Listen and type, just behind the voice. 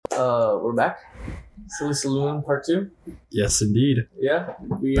We're back. Silly Saloon Part 2. Yes, indeed. Yeah,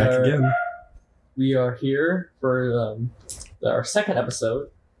 we Back are again. We are here for our second episode.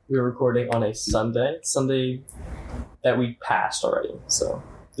 We're recording on a Sunday that we passed already. So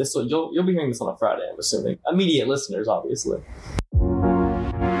this will, you'll be hearing this on a Friday, I'm assuming. Immediate listeners, obviously.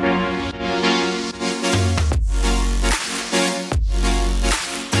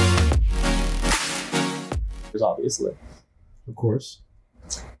 Obviously. Of course.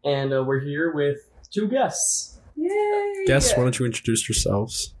 And we're here with two guests. Yay! Guests, why don't you introduce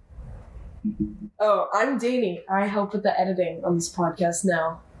yourselves? Oh, I'm Danny. I help with the editing on this podcast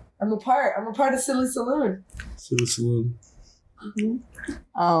now. I'm a part of Silly Saloon. Silly Saloon.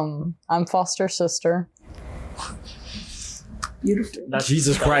 Mm-hmm. I'm foster sister. Beautiful.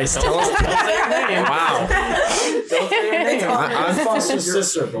 Jesus Christ. Tell us. Wow. I'm foster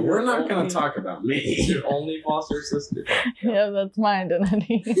sister, but we're not going to talk about me. Your only foster sister. Yeah, that's my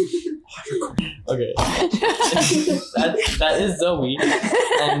identity. Okay. that is Zoe.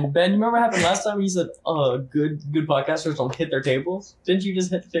 And Ben, you remember what happened last time? You said, good podcasters don't hit their tables. Didn't you just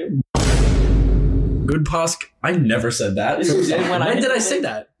hit the table? Good posk. I never said that. When did I say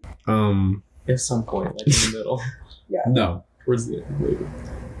that? At some point, like in the middle. Yeah. No. Towards the end, maybe.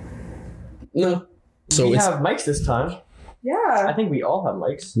 No. So we have mics this time. Yeah. I think we all have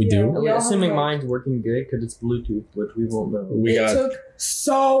mics. We do. We all Assuming have mine's working good because it's Bluetooth, which we won't know. It took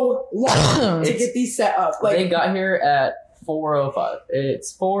so long to get these set up. They got here at 4:05.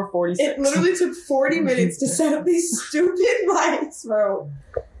 It's 4:46. It literally took 40 minutes to set up these stupid mics, bro.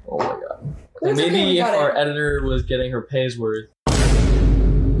 Oh my god. But Maybe okay, if our editor was getting her pay's worth.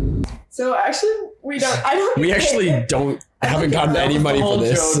 So actually, we don't. We actually haven't gotten any money for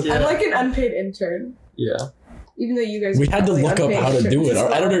this. Joke, yeah. I'm like an unpaid intern. Yeah. Even though you guys. We had to look up how to do it.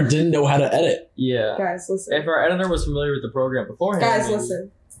 Our editor didn't know how to edit. Yeah. Guys, listen. If our editor was familiar with the program beforehand. Guys, maybe.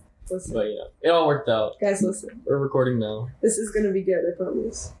 listen. But yeah, it all worked out. Guys, listen. We're recording now. This is gonna be good, I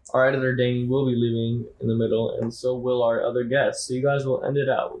promise. Our editor Danny will be leaving in the middle, and so will our other guests. So you guys will end it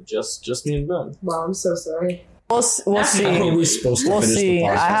out with just me and Ben. Wow, I'm so sorry. We'll see. How are we supposed to We'll finish see. the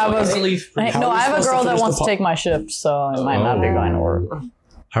podcast? I have How I have a are we supposed to girl that finish wants the to take my shift, so I might not be going to work.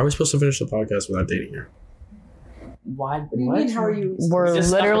 How are we supposed to finish the podcast without dating here? Why? What do you mean? How are you? We're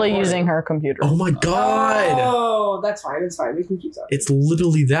Just literally stop using her computer. Oh my god! Oh, that's fine. It's fine. We can keep talking. It's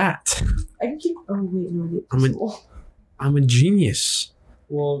literally that. I can keep. Oh wait, no, I need. I'm a genius.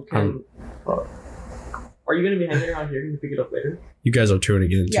 Well, are you going to be hanging around here? Can you pick it up later? You guys are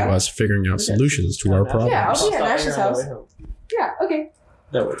tuning in to Yeah. us figuring out solutions to our problems. Yeah, I'll be at Stop Ash's hanging around house. the way home. Yeah. Okay.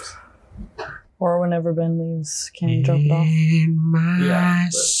 That works. Or whenever Ben leaves, can drop it off. In my Yeah,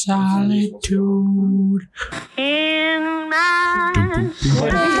 but- solitude.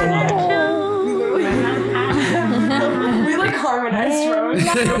 We like harmonized, bro. I'm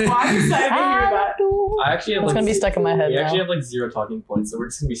excited to hear that. I actually have It's gonna be stuck in my head We actually now. have like 0 talking points, so we're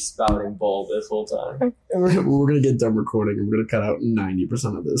just going to be spouting bull this whole time. We're gonna get done recording and we're gonna cut out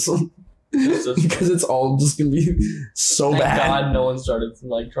 90% of this Just- because it's all just gonna be so Thank bad. God no one started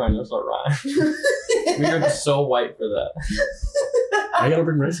like trying to start rhyme. We are so white for that. I gotta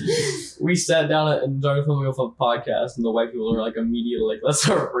bring recipes. We sat down and started filming a podcast, and the white people were like immediately like, "Let's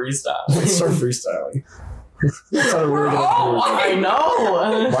start freestyle." Let's start freestyling. That's how we're gonna do it. I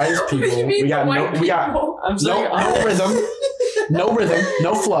know. Wise people. We got I'm sorry. no rhythm, no rhythm,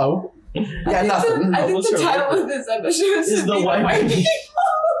 no flow. Yeah, nothing. I think What's the your title record? of this episode Is the be white people.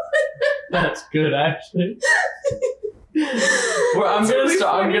 That's good, actually. I'm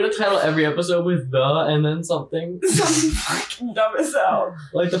gonna title every episode with the and then something. Something fucking dumb as hell.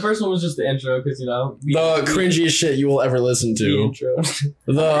 Like the first one was just the intro because The cringiest shit you will ever listen the to. intro.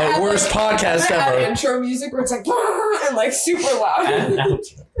 The worst podcast I had ever. intro music where it's like and like super And loud.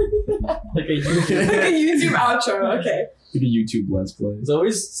 outro. Like a YouTube. Like a YouTube outro. Okay. Like a YouTube Let's Play. It's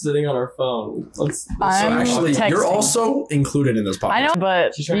always sitting on our phone. Let's So I'm actually, texting. you're also included in this podcast. I know,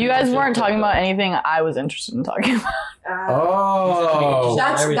 but She's trying to you guys get weren't shit talking done. about anything I was interested in talking about. Oh.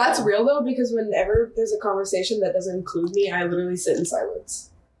 That's real though, because whenever there's a conversation that doesn't include me, I literally sit in silence.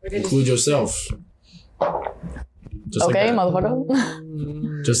 Like, I just- Include yourself. Just Okay, like that.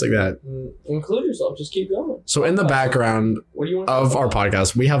 motherfucker. Just like that. Include yourself. Just keep going. So in the background What do you want of our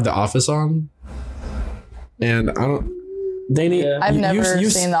podcast, we have The Office on. And I don't... Danny, Yeah. I've never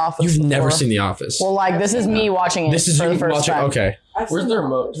seen The Office You've never before. seen The Office. Well, like, this is me watching it This is for you the first watching... time. Okay. I've Where's seen the The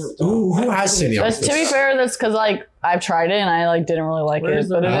remote? Office. Who has seen The But Office? to be fair, that's because, like, I've tried it and I, like, didn't really like Where's it.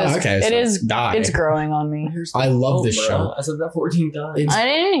 the- But Ah, okay, so die. it's growing on me. I love this bro. show. I said that 14 times. It's- I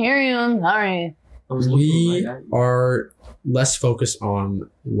didn't hear you. I'm sorry. I was looking We right at you. are less focused on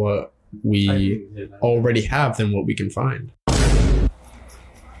what I we didn't hear that. already have than what we can find.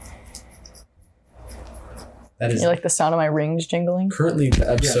 That is You like the sound of my rings jingling? currently the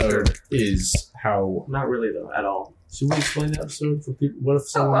episode is how. Not really though, at all. Should we explain the episode for people? What if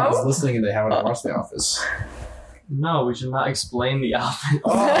someone Hello? is listening and they haven't watched The Office? No, we should not explain the outfit.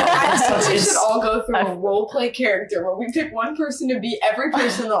 I think we it's- should all go through a role play character where we pick one person to be every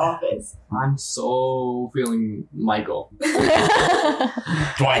person in the office. I'm so feeling Michael. Dwight.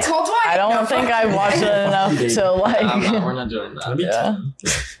 It's called Dwight. I don't think I've watched it enough to We're not doing that. Yeah.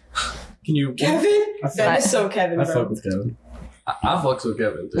 Can you? Kevin? I That is so Kevin, I bro. fuck with Kevin. I fucks with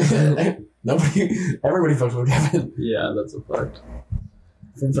Kevin too. Everybody fucks with Kevin. Yeah, that's a fact.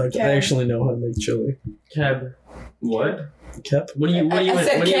 In fact, Kev. I actually know how to make chili. Keb. What? Kep? What do you? What do you? I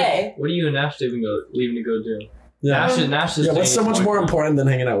said what do you? K. What do you and Nash leaving to go do? Yeah. Nash is. Yeah, what's so dating much his more boyfriend. important than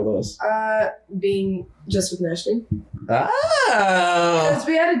hanging out with us? Being just with Nashton. Oh. Because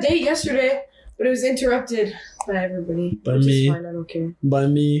we had a date yesterday, but it was interrupted by everybody. By which me. is fine, I don't care. By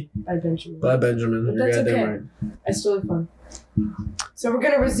me. By Benjamin. By Benjamin. But You're that's goddamn okay. right. I still had fun. So we're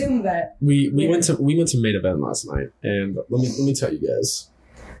gonna resume that. We went to main event last night, and let me tell you guys,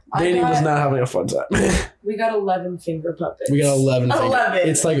 I dating was got- not having a fun time. We got 11 finger puppets. We got 11. 11.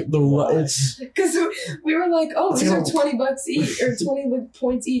 It's like it's Because we were like, oh, It's these are like- $20 each, or 20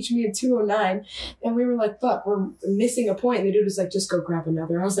 points each. We had 209. And we were like, fuck, we're missing a point. And the dude was like, just go grab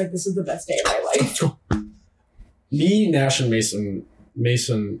another. I was like, this is the best day of my life. me, Nash, and Mason.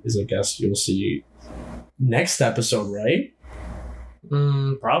 Mason is a guest you'll see next episode, right?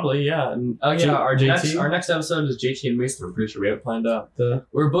 Probably, yeah. Oh J- yeah, our JT? next episode is JT and Mason. I'm pretty sure we have it planned out. The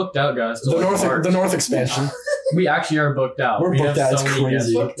We're booked out, guys. till, the like, north March. the north expansion. We actually are booked out. We're We booked have out, so it's many crazy.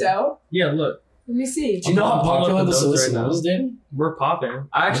 guests. Booked out. Yeah, look, Let me see. Do you know how I'm pulling popular up the the Silly notes right Saloon now. is, dude? we're popping.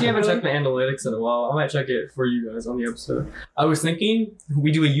 I actually haven't checked my analytics in a while. I might check it for you guys on the episode. I was thinking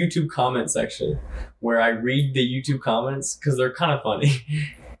we do a YouTube comment section where I read the YouTube comments because they're kind of funny.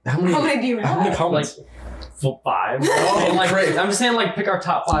 How many do you How many have? comments? 5. Oh, And, like, great. I'm just saying, like, pick our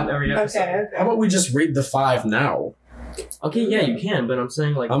top 5 every episode. Okay. How about we just read the 5 now? Okay, yeah, you can, but I'm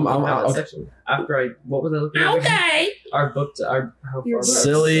saying like I'm- we have that okay. section after I. What was I looking at? Okay. Our booked. Our how Your far? book.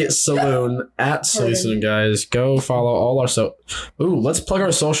 Silly Saloon at Silly Saloon, guys. Go follow all our Ooh, let's plug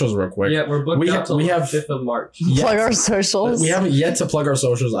our socials real quick. Yeah, we're booked We out have- till we the have- 5th of March. Plug our Yet. socials. We haven't yet to plug our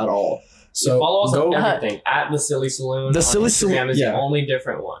socials at all. So Follow us go. on everything at the Silly Saloon. The on Silly Instagram Saloon- is yeah. the only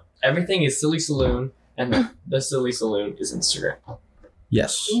different one. Everything is Silly Saloon, and the Silly Saloon is Instagram.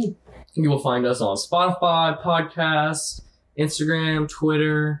 Yes. You will find us on Spotify, podcasts, Instagram,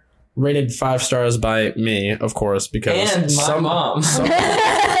 Twitter, Rated 5 stars by me, of course, because and my mom.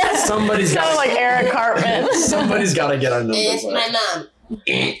 somebody's Sounded got like Eric Cartman. somebody's got to get our numbers up. mom.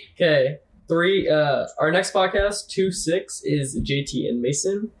 Okay, 3. Our next podcast 2-6 is JT and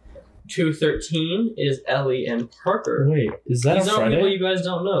Mason. 2-13 is Ellie and Parker. Wait, is that These a are people Friday? you guys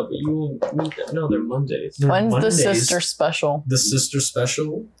don't know, but you will meet them. No, they're Mondays. They're When's Mondays. the sister special? The sister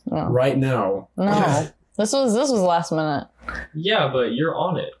special Oh. right now. No. This was last minute. Yeah, but you're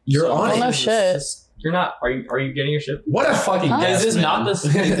on it. You're on it. No this is shit. just- You're not. Are you getting your ship? What a fucking Huh? guess, Is this man. not is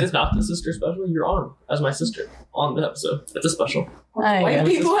this not the sister special? You're on as my sister on the episode. It's a special. I White guess.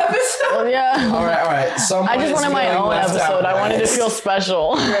 people episode. Well, yeah. All right. I just wanted my own episode. I wanted to feel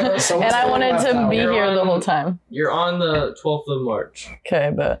special. And I wanted to be You're here the on- whole time. You're on the 12th of March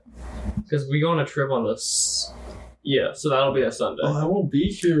Okay, but because we go on a trip on this. Yeah, so that'll be a Sunday. Oh, I won't be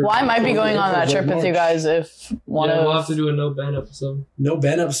here. well, I might be going on that trip with you guys if one Yeah, we'll have of to do a no Ben episode. No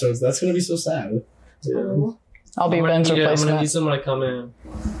Ben episodes. That's gonna be so sad. Yeah. I'll be I'm gonna Ben's need- I'm gonna replacement. need someone to come in.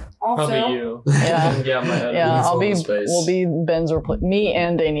 Also, Probably you. Yeah. Yeah, my head. Yeah, Needs I'll a be. little space. We'll be Ben's replace. Me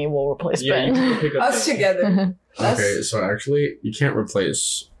and Danny will replace Yeah, you Ben. can pick up us things. together. Us. Okay, so actually, you can't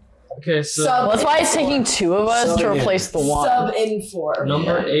replace. Okay, so Sub- That's why it's taking 2 of us to Sub- replace the one. Sub in 4.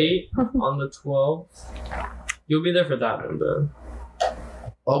 number 8 on the 12th. You'll be there for that one, Ben.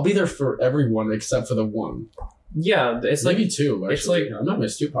 I'll be there for everyone except for the one. Yeah, it's like Maybe 2. Actually. it's like- I'm not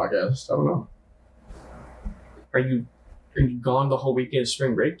missed 2 podcasts. I don't know. Are you gone the whole weekend of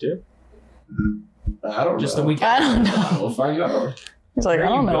spring break, dude? I don't Just know. the weekend. I don't know. We'll find out He's like, Where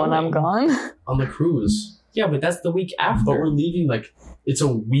I are don't you know when I'm going? gone. on the cruise. Yeah, but that's the week after. But we're leaving like it's a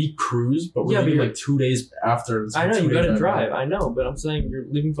week cruise, but we're Yeah, but leaving you're- like 2 days after. I know Two you days gotta after. drive. I know, but I'm saying you're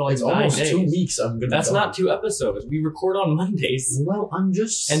leaving for like It's 9 almost days. 2 weeks. I'm gonna. That's go. not 2 episodes. We record on Mondays Well, I'm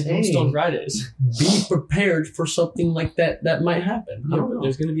just and saying. post on Fridays. Be prepared for something like that. That might happen. I Yeah, don't but know.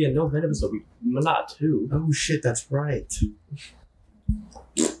 there's gonna be a no Ben episode. Not 2. Oh shit, that's right.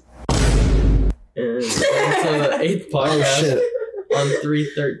 And so the 8th Oh podcast shit. on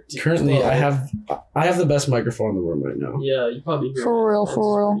 3/13. Currently, I have the best microphone in the room right now. Yeah, you probably hear For it. real, That's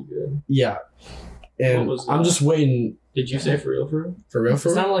for real. pretty good. Yeah, and What was I'm that? just waiting Did you say for real? For real? for real. It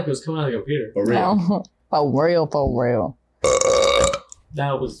sounded like it was coming out of the computer. For real. No. For real.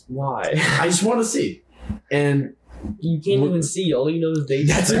 That was why. I just want to see. And You can't even see. All you know is they.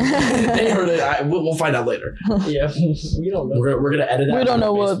 that's it. They heard it. We'll find out later. Yeah, we don't know. We're gonna edit that. We don't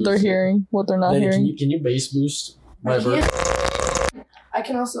know bass what they're boost. hearing, what they're not Lady, hearing. Can you bass boost? I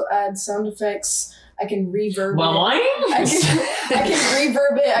can also add sound effects. I can reverb Well, it. mine? I can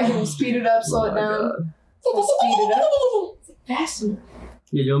reverb it. I can speed it up, slow it down. I'll speed it up. Fast enough.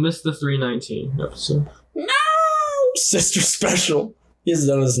 Yeah, you'll miss the 319 episode. Sister special. He has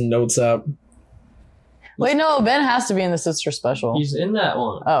done his notes up. Wait, no, Ben has to be in the sister special. He's in that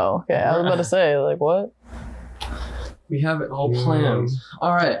one. Oh, okay. I was about to say, like, what? We have it all planned.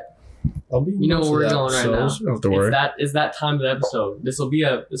 All right. I'll be You know where we're going right now. You don't have to worry. Is that time of the episode? This will be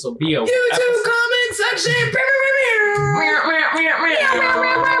a. YouTube comment section.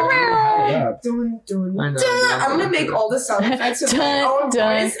 Yeah. Dun, dun, I know. dun. I'm gonna make all the sound effects with my own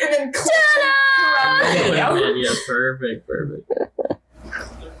Dun, voice and then click Yeah, perfect.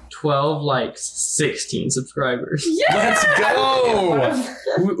 12 likes, 16 subscribers. Let's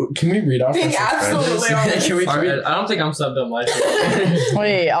go. Can we read off? Being our subscribers? absolutely Can we? Alright, I don't think I'm subbed on my channel.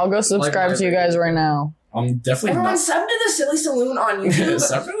 Wait, I'll go subscribe to you guys right now. I'm definitely Everyone not. sub to the Silly Saloon on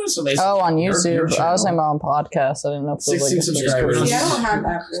YouTube. Oh, on Your YouTube. I was channel. talking about on podcast. I didn't know if it was 16 like a subscribers. See, I don't have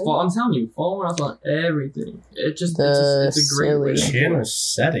that. Well, I'm telling you, follow us on everything. It's a great way. Silly. Channel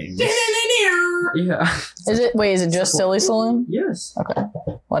settings. Yeah. Is it just Silly Saloon? Yes. Okay.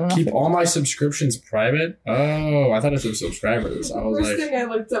 What enough? Keep all my subscriptions private. Oh, I thought it was subscribers. I was First like, thing I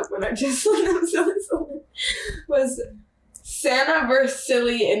looked up when I just looked up Silly Saloon was Santa vs.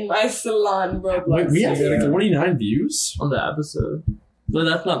 Silly in my salon Roblox. wait, we have Yeah. 49 views. On the episode. But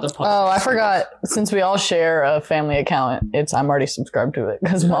that's not the podcast. Oh, I forgot. Since we all share a family account, I'm already subscribed to it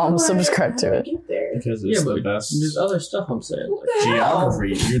because mom's subscribed to it. Get there. Because Yeah, it's but the best. there's other stuff I'm saying. What Like, the hell?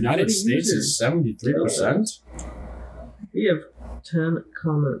 Geography. United What States users? is 73%. we have 10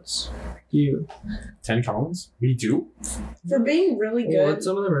 comments. You. 10 columns? We do? For being really Well, good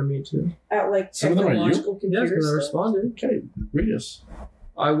some of them are me too. at like Some of them are you? technological Yes, computer because I stuff. responded. Okay, read us.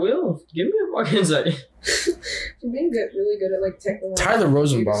 I will. Give me a fucking second. For being really good at like technological Tyler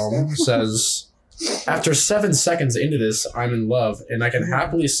Rosenbaum computer stuff. says, after 7 seconds into this, I'm in love, and I can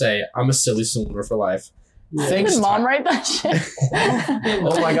happily say I'm a silly saloner for life. Yeah. Thanks, Did mom Ty- write that shit?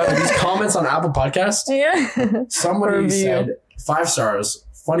 Oh my god, these comments on Apple Podcast? Yeah. Somebody Review. said, 5 stars,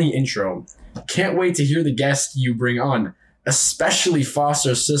 funny intro. Can't wait to hear the guest you bring on, especially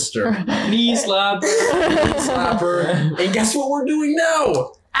Foster's sister. Knee slap. Slapper. And guess what we're doing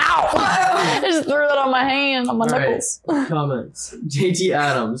now? Ow! I just threw that on my hand, on my All right. knuckles. Comments. JT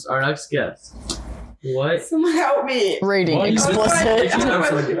Adams, our next guest. What? Someone help me. Rating What? explicit. How do I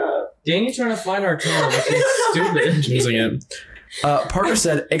look it up? Danny trying to find our channel, which is stupid. Using it. Parker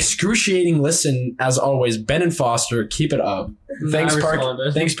said, excruciating listen as always. Ben and Foster, keep it up. Thanks, I Parker.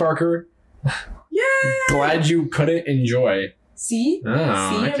 responded. Thanks, Parker. Yay! Glad you couldn't enjoy. See? Oh,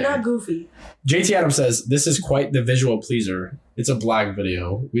 See, okay. I'm not goofy. JT Adams says, this is quite the visual pleaser. It's a black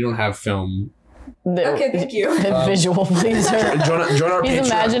video. We don't have film. Okay, thank you. Visual pleaser. Join our He's Patreon.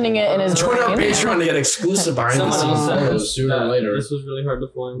 imagining it in his Join our brain. Patreon to get exclusive behind the Someone scenes else said photos this, sooner or that later. This was really hard to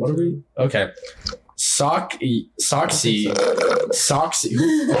find. What are we? Okay. Soxy.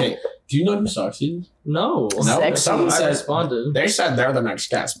 Okay. Do you know who Soxy is? No. No, Sexy. someone I said responded. they said they're the next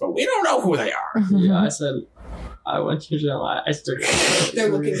guest, but we don't know who they are. Yeah, I said I went to jail. I started. They're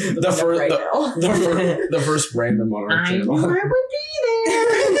looking for The the first- right now. The first random on our I channel. would be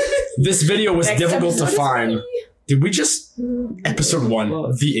there. This video was Next difficult to episode is find. me. Did we just episode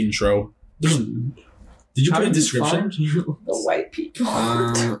 1, the intro? Did you put a description? The white people.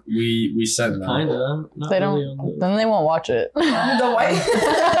 We said that. Kinda. Not They really don't. on the- Then they won't watch it. The white.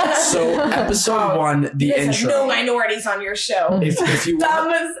 So episode 1, the You guys have no intro. minorities on your show. If you Thumbs if you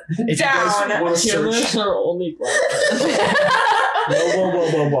guys down. want to Cameras search, are only black.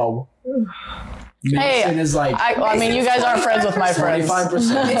 whoa. Hey, Mason is like I mean, you guys aren't friends with my friends.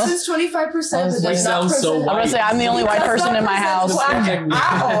 25%. It says 25%, but We that's not sound so percent. I'm gonna say I'm the only white That's person not in my percent house. black at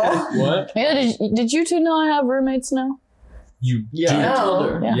all. What? Yeah, did you two know I have roommates now? You Yeah, do. I told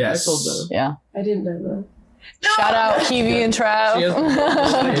her. Yeah. Yes. I told her. Yeah. I didn't know that. Shout out Kiwi and She has-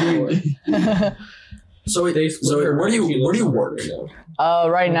 Trav. So They split her where do you right work? now.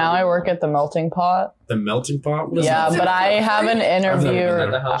 Right now I work at the Melting Pot. The melting pot? What is Yeah, that? but I have an I've never been interview.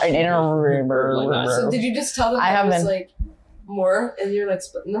 at the house. An interview. So did you just tell them I that it was haven't- like more, and you're like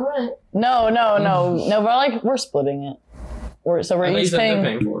splitting the rent? No. But we're splitting it. We're At least each they're paying.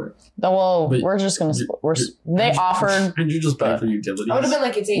 paying for it. Well, But we're just gonna. you- They offered. And you just pay for utilities. I would have been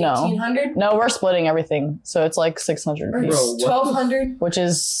like, it's No. 1,800, No, we're splitting everything, so it's like 600 or piece, Bro, what? 1,200. which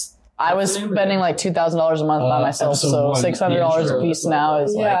is I was spending like $2,000 a month by myself, episode so one, the $600 intro a piece episode. now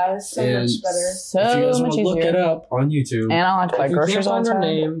is like Yeah, it's so And- much better. so if you guys want much to look easier. it up on YouTube, And I don't have to buy If you can't groceries all find the our time.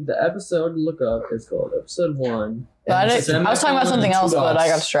 name, the episode to look up is called episode 1. But I was talking about something else, but I got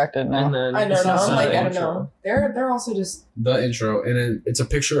dots. distracted And now. then I don't know. it's I'm like, I don't intro. know. They're also just. the intro, and then it's a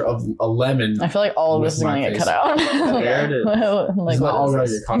picture of a lemon. I feel like all of With this is my going to get face. cut out. There it is. Like, It's not all what going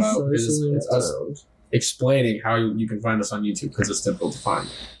is to this? get cut out. Silly It's, Saloon it's us episode explaining how you can find us on YouTube because it's difficult to find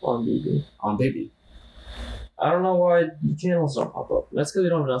on BB. on Baby. I don't know why the channels don't pop up. That's because we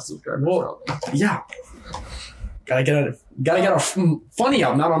don't have enough subscribers. Well, probably. Yeah, gotta get our funny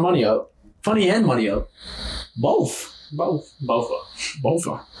up, not our money up. Funny and money up, both. Both.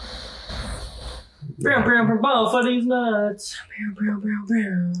 Brown for both of these nuts.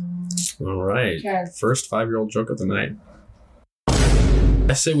 All right. Okay. First 5-year-old joke of the night.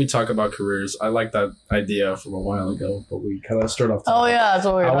 I say we talk about careers. I like that idea from a while ago, but we kind of started off. Oh, yeah, that's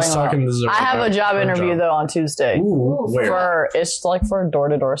what we were I was talking talking about. to Zoe I have a about job her interview, job. though, on Tuesday. Ooh, where? It's like for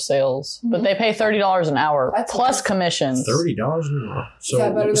door-to-door sales, but they pay $30 an hour That's plus interesting. commissions. $30 an hour.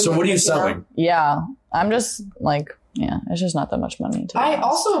 that better than So what what are you're you making now? selling? Yeah, I'm just like, yeah, it's just not that much money. To be I honest.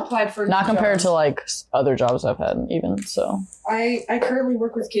 also applied for. not new compared jobs. to like other jobs I've had, even so. I currently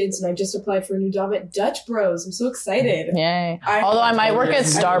work with kids, and I just applied for a new job at Dutch Bros. I'm so excited. Yay! Although I might work at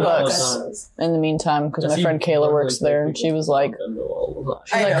Starbucks Starbucks. in the meantime because my Does friend he Kayla work works like there, and people she was like, them all the time?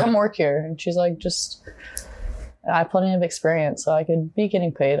 she's I like, know. come work here, and she's like, just I have plenty of experience, so I could be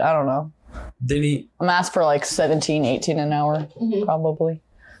getting paid. I don't know. Did he? I'm asked for like 17, 18 an hour, Mhm. probably.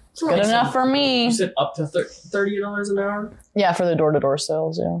 Good enough for me. You said up to $30 an hour? Yeah, for the door-to-door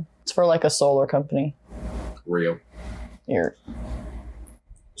sales. Yeah, it's for like a solar company. Real. Here.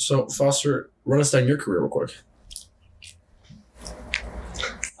 So Foster, run us down your career real quick.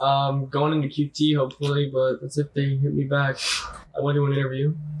 Going into QT hopefully, but that's if they hit me back. I went to an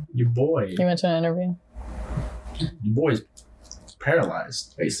interview. Your boy. You went to an interview. Your boy's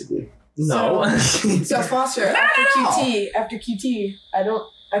paralyzed, basically. No. So Foster, after QT,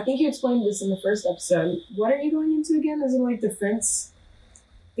 I think you explained this in the first episode. What are you going into again? Is it like defense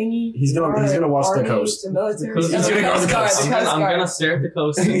thingy? He's gonna watch the Army, coast. The military. He's gonna go to the Guard, coast. Coast I'm Guard. gonna stare at the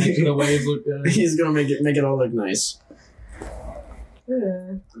coast and make sure the waves look good. He's gonna make it all look nice.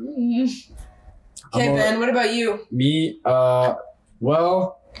 Okay, I'm Ben. What about you? Me,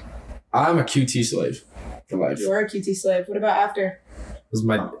 well, I'm a QT slave for life. You are a QT slave. What about after? This is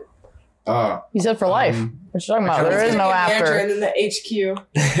my, You said for life. What you talking about? There is He's no gonna be a manager after. and then the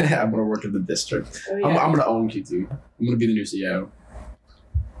HQ. I'm gonna work at the district. Oh, I'm yeah. gonna own QT. I'm gonna be the new CEO.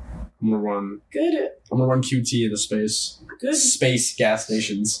 I'm gonna run QT into space. Good. Space gas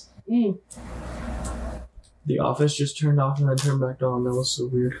stations. Mm. The office just turned off and then turned back on. That was so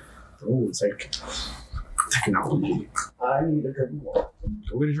weird. Oh, it's like technology. I need a drink of water.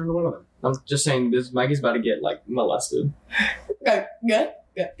 Go get a drink of water then. I'm just saying, this Mikey's about to get like molested. Good.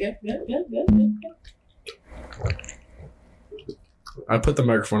 I put the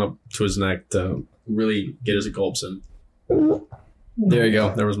microphone up to his neck to really get his gulps in. There you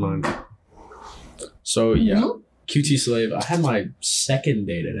go. There was mine. So yeah, QT slave. I had my second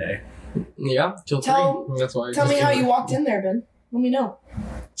day today. Yeah, till Tell- 3. That's why. Tell me how you walked in there, Ben. Let me know.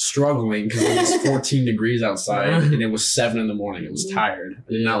 Struggling because it was 14 degrees outside and it was 7 in the morning. It was tired.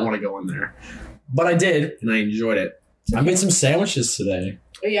 I did not want to go in there, but I did and I enjoyed it. I made some sandwiches today.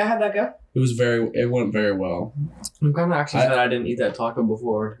 Oh yeah, how'd that go? It went very well. I'm kind of actually sad I didn't eat that taco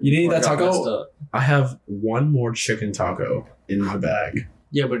before. You didn't eat that Before I got taco? messed up. I have one more chicken taco in my bag.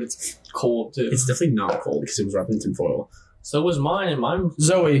 Yeah, but it's cold too. It's definitely not cold because it was wrapped in tin foil. So was mine, and mine was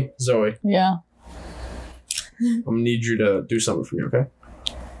Zoe, Yeah. I'm gonna need you to do something for me, okay?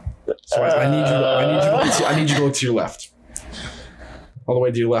 So I need you to look to your left. All the way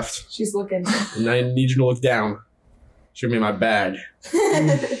to your left. She's looking. And I need you to look down. Show me my bag.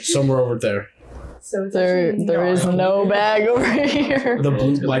 Somewhere over there. So it's There actually is not- no bag over here.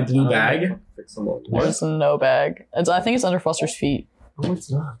 My blue bag? Fix them up. There's no bag. I think it's under Foster's feet. No,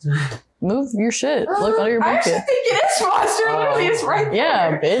 it's not. Move your shit. Look under your I actually blanket. think it is Foster. Literally, it's right there.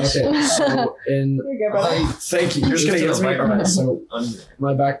 Yeah, bitch. Okay, so in Here you go, brother. thank you. You're just gonna Just give me. to the right Alright, so Under.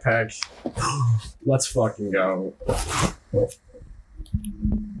 my backpack. Let's fucking go.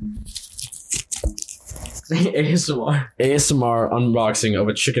 ASMR. ASMR unboxing of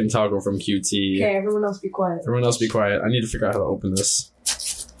a chicken taco from QT. Okay, everyone else be quiet. Everyone else be quiet. I need to figure out how to open this.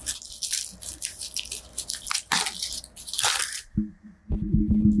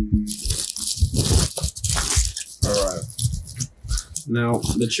 Alright. Now,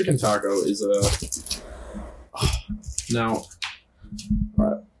 the chicken taco is a... Now...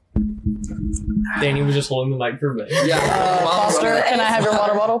 Alright. Danny was just holding the mic for me. Yeah. Foster, can I have your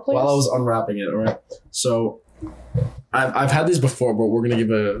water bottle, please? While I was unwrapping it, all right. So, I've had these before, but we're gonna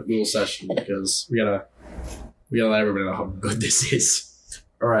give a little session because we gotta let everybody know how good this is.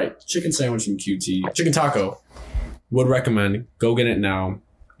 All right, chicken sandwich from QT, chicken taco. Would recommend. Go get it now.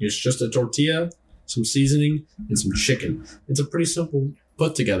 It's just a tortilla, some seasoning, and some chicken. It's a pretty simple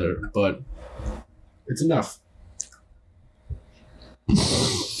put together, but it's enough.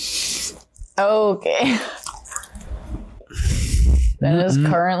 Okay. Ben is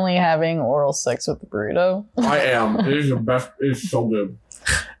currently having oral sex with the burrito. I am. It is the best. It's so good.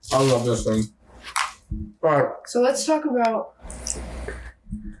 I love this thing. All right. So let's talk about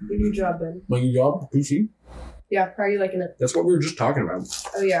your new job, Ben. My new job, QT. Yeah, how are you liking it? That's what we were just talking about.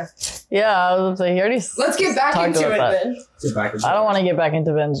 Oh, yeah. Yeah, I was gonna say, he already Let's get back talked into it, about that. Ben. Get back. I don't want to get back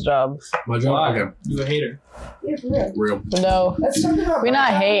into Ben's job. My job. Why? Okay. You a hater. Yeah, for real. Real. No, Let's talk about we're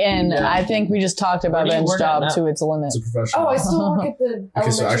not hating. Yeah. I think we just talked about Where do you Ben's work at job now? to its limit. It's a professional. Oh, I still work at the Okay,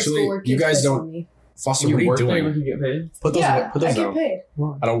 so elementary actually, school where you kids guys piss don't- on me. Foster, what are you work there doing? where you get paid? Put those. Yeah, Put I those get down. paid.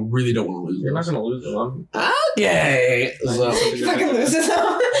 I don't really don't want to lose. You're not those. gonna lose them. Okay. So, You fucking lose it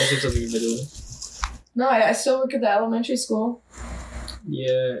though. That's something you've been doing. No, I still work at the elementary school.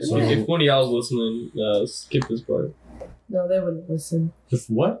 Yeah. So- if one of y'all is listening, skip this part. No, they wouldn't listen. if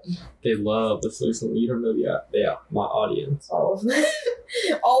what? They love this. Listen, you don't know my audience. All of them.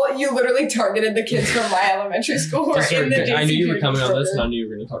 You literally targeted the kids from my elementary school who are Just in the I knew you were JCPenney coming on this, and I program. knew you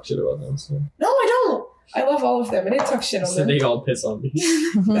were gonna talk shit about them. So, No, I don't. I love all of them. I didn't talk shit on so them. they all piss on me.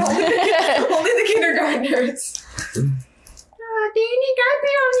 Only the kindergartners. Danny got me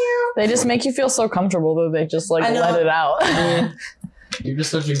on you. They just make you feel so comfortable that they just like I know. let it out. You're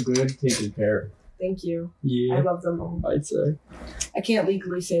just such a good taking care. Thank you. I Yeah, love them all. I'd say I can't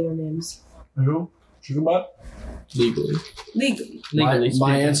legally say their names. Who? Chicken butt. legally. Legally. Legally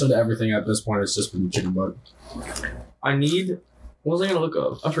My speaking. answer to everything at this point has just been chicken butt. I need. What was I gonna look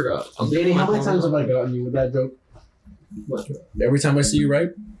up? I forgot. Danny, how many times have I gotten you with that joke? What? Every time I see you, right?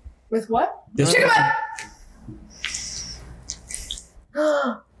 With what? This Chicken butt!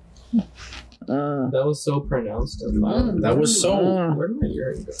 That was so pronounced. That was so. Where did my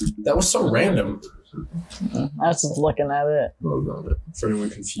earring go? That was so random. I was just looking at it. Oh, got it. For anyone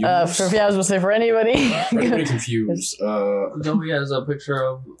confused. I was gonna say for anybody. For anybody confused. Zoe has a picture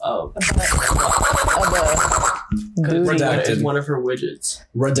of Of a dude. Redacted. is one of her widgets.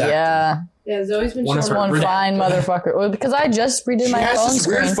 Redacted. Yeah, Yeah, Zoe's been One of showing her- one Redacted. fine motherfucker. Well, because I just redid She my has phone this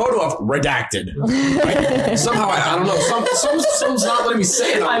weird screen. photo of redacted. Right? Somehow I don't know. Some's not letting me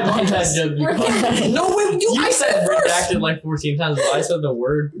say it. I made that joke before. No way. You I said first. redacted like 14 times, but I said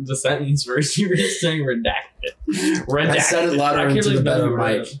the sentence first. You were just saying redacted. Redacted. I said it louder I can't into the believe that better you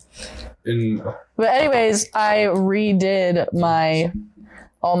read mic. it. And But anyways, I redid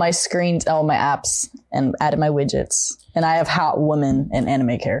all my screens, all my apps, and added my widgets. And I have hot women and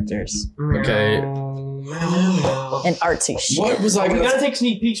anime characters Okay. and artsy shit. what was I We gonna gotta take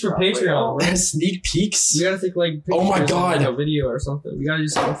sneak peeks for Patreon. Bro. sneak peeks? We gotta take like pictures Oh my of, God. like, a video or something. We gotta do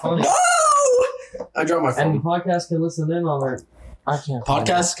something funny. No! I dropped my And the phone. podcast can listen in on our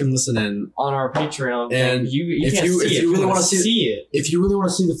Podcasts can listen in. on our Patreon, And you if can't you- see if it. you really wanna wanna see it, If you really want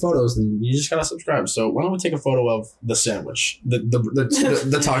to see the photos, then you just gotta subscribe. So why don't we take a photo of the sandwich, the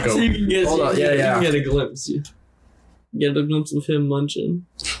taco? so you can get, Hold on, you yeah. can get a glimpse. You get a glimpse of him munching.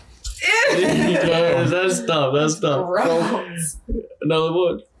 Ew. That's tough. That's tough. Gross. Another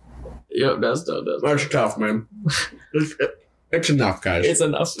one. Yep, that's tough. That's tough, man. It's enough, guys. It's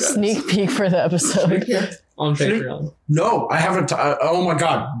enough. Guys. Sneak peek for the episode. On Patreon. No, I haven't. Oh my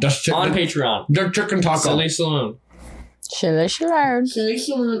god, that's chicken. On Patreon. The chicken taco. Silly Saloon. Shit, shared.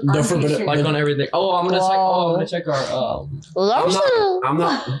 Don't forget it. Like on everything. Oh, I'm gonna check our I'm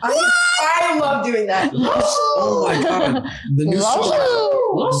not. I love doing that. Oh my god, the new Okay.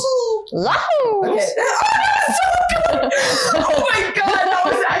 Oh my god, that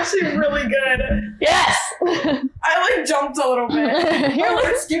was actually really good. Yes. I like jumped a little bit. You're I like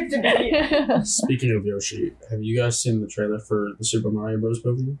like skipped a beat. Speaking of Yoshi, have you guys seen the trailer for the Super Mario Bros.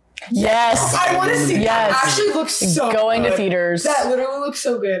 Movie? yes. I want to see that. Yes. Actually looks so Going good. to theaters. That literally looks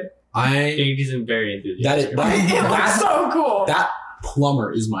so good. He's very enthusiastic. It looks so cool. That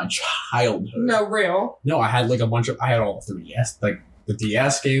plumber is my childhood. No, real. No, I had like I had all the 3DS, like the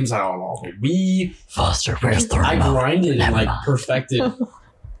DS games, I had all the Wii. Foster, where's the I remote? grinded and like perfected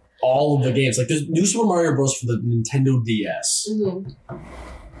all of the games. Like the new Super Mario Bros. For the Nintendo DS. Mm-hmm.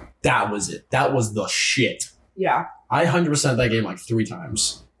 That was it. That was the shit. Yeah. I 100% that game like 3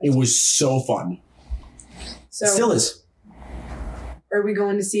 times. It was so fun. So It still is. Are we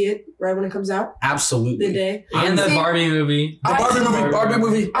going to see it right when it comes out? Absolutely. The day. And the Barbie movie. Barbie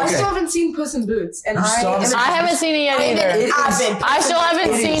movie. I Okay. still haven't seen Puss in Boots, and You still haven't seen- I haven't seen it yet either. I still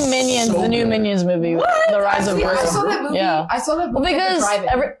haven't seen Minions, so the new good. Minions movie, The Rise of I saw Gru. that movie. Yeah. I saw that Well, movie because at the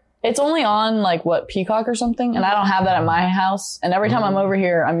drive-in. it's only on like Peacock or something, and I don't have that at my house. And every time I'm over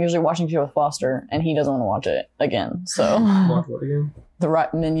here, I'm usually watching shit with Foster, and he doesn't want to watch it again. So Watch what again?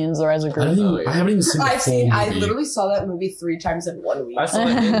 Minions, The Rise of I Gru. haven't even seen the full movie. I literally saw that movie 3 times in 1 week. I saw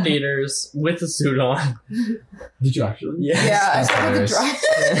it in theaters with a suit on. Did you actually? Yes. Yeah, I saw it at the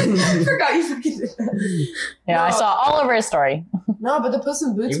Nice. drive-in. Forgot you fucking did that. Yeah, I No. saw all over his story. No, but the Puss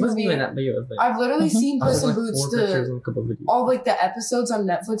in Boots It wasn't movie. even that big of a thing. I've literally seen I Puss saw in like Boots 4 pictures the and a couple of videos. all like the episodes on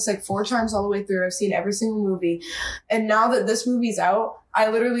Netflix like 4 times all the way through. I've seen every single movie, and now that this movie's out, I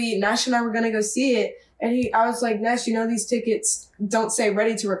literally Nash and I were gonna go see it, and I was like, Nash, you know these tickets don't say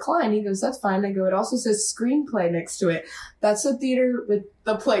ready to recline. He goes, that's fine. I go, it also says screenplay next to it. That's a theater with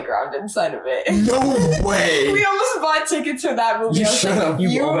the playground inside of it. No way. We almost bought tickets for that movie. You I was shut like, up.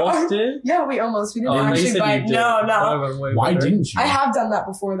 You almost did? Yeah, we almost. We didn't Oh, no, you actually said buy. you did. No, no. That would've been way Why better. didn't you? I have done that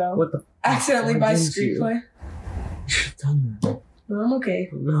before though. What the? Accidentally Why buy didn't you? screenplay. Done that. I'm okay.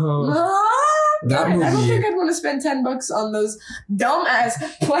 No. That I don't movie- think I'd want to spend $10 on those dumbass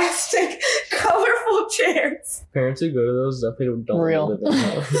plastic colorful chairs. Parents who go to those definitely don't Real. live in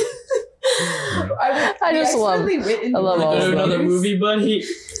that house. I just love- I love all Go to of another those. movie, buddy.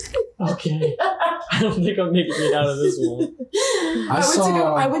 Okay. I don't think I'm making it out of this one.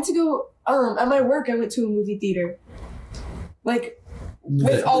 I went to go at my work. I went to a movie theater, like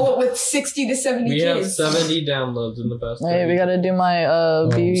with 60 to 70 We have kids. 70 downloads in the past. Hey, 30 we gotta do my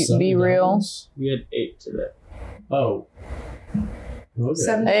be real. We had 8 today. Oh. Okay.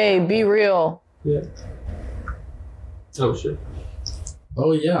 70. Hey, be real. Yeah. Oh shit.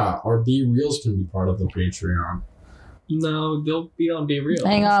 Oh yeah, our B reels can be part of the Patreon. No, they'll be on Be Real.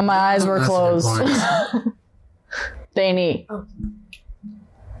 Hang on, my eyes were That's a good closed. They need.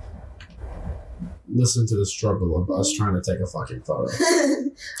 Listen to the struggle of us trying to take a fucking photo.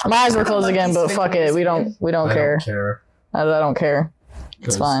 My eyes were closed again, but fuck it. We don't I care. don't care. I don't care.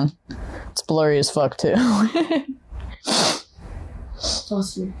 It's 'Cause fine. It's blurry as fuck too.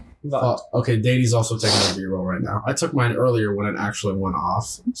 Awesome. Okay, Daddy's also taking a B-roll right now. I took mine earlier when it actually went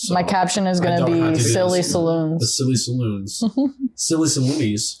off. So My caption is I gonna don't have be to do Silly this. The Saloons. Silly Saloons. Silly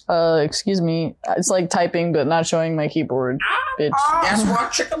Saloonies. Excuse me. It's like typing but not showing my keyboard. Bitch. Guess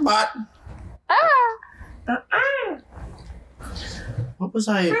what, chicken butt? What was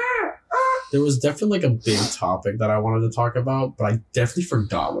I? There was definitely like a big topic that I wanted to talk about, but I definitely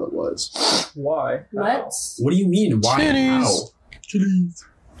forgot what it was. Why? Let's. What do you mean? Why? Titties. How? Titties.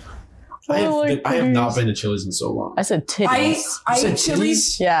 I have not titties. been to Chili's in so long. I said I titties. ate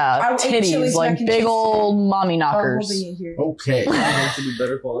Chili's. Yeah, I ate titties. Chili's Like mac and big cheese. old mommy I'm knockers. holding it here. Okay. I want to be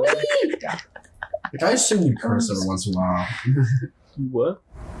better quality. Like, I assume you curse every once in a while. What?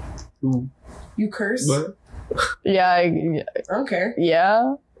 Who? You curse? What? Yeah, I don't care.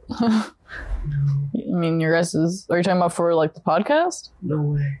 yeah. I mean, your guys is. Are you talking about for like the podcast? No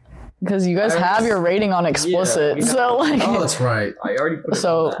way. Because you guys I already- have your rating on explicit, we have- so like. Oh, that's right. I already put it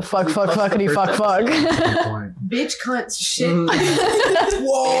So on that. fuck, We fuck, touched the fuckity, first fuck, fuck. episode. Good point. Bitch, cunt, shit.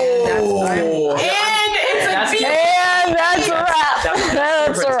 Whoa! And it's That's- a beat. And that's a wrap.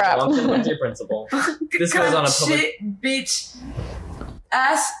 That's a wrap. I'm going to your principal. This goes on a public. Shit, bitch,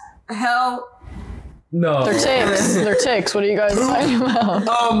 ass, hell. No. They're ticks. They're ticks. What are you guys talking about?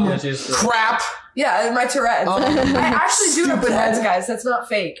 Yeah, she is- Crap! Yeah, my Tourette's. I actually do have Stupid Tourette's, head. guys. That's not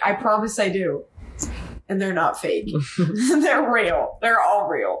fake. I promise I do. And they're not fake. They're real. They're all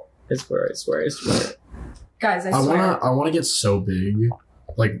real. I swear, I swear, I swear. Guys, I I swear. wanna get so big,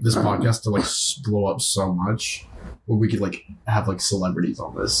 like this podcast to like blow up so much, where we could like have like celebrities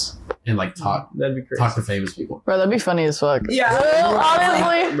on this and like talk That'd be crazy. to famous people. Bro, that'd be funny as fuck. Yeah. Well,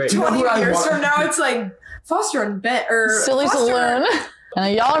 honestly, Right. Do you know 20 who I years want? from now, it's like Foster and Ben or Silly Foster. Saloon.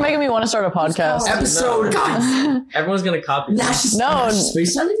 And y'all are making me want to start a podcast. Episode, guys. Everyone's gonna copy. that. No.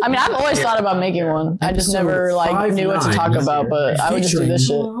 Space Sunday? I mean, I've always thought about making one. I just never like knew what to 5'9" talk about, but I would just do this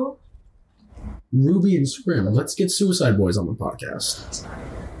shit. Hello? Ruby and Scrim. Let's get Suicide Boys on the podcast.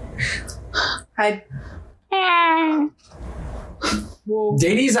 Hi. Well,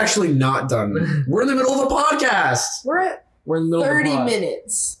 Danny's actually not done. We're in the middle of a podcast. we're at We're in the middle 30 of the pod.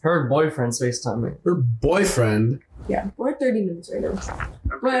 minutes. Her boyfriend's FaceTiming. Her boyfriend, Yeah, we're at 30 minutes right now.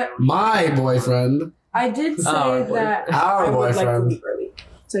 But my boyfriend, I did say Our that Our I would like to boyfriend. leave early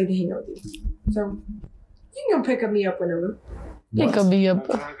so I can hang out with you. So you can come pick up me up whenever. It could be a.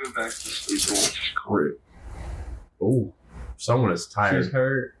 Great. Oh, someone is She's tired.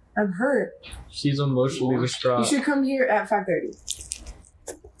 hurt. I'm hurt. She's emotionally You distraught. should come here at 5:30.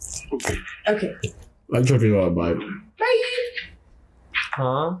 Okay. I'm talking about buy. Bye.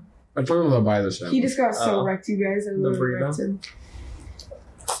 Huh? I'm talking about buy this. He just got so Oh. wrecked, you guys. I The literally burrito? wrecked him.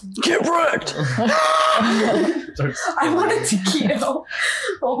 Get wrecked. I want a taquito.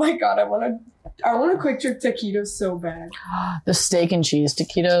 Oh my god, I want a quick trip taquito so bad. The steak and cheese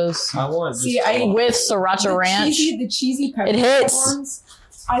taquitos I want. See, just- I- with sriracha ranch. The cheesy pepper It hits. ones.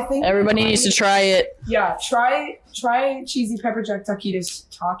 I think Everybody needs to try it. Yeah, try cheesy pepper jack taquitos.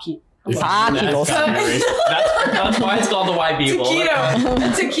 Taquitos. That's why it's called the white people.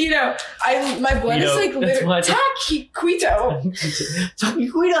 Taquito. My blood is like That's why literally taquito.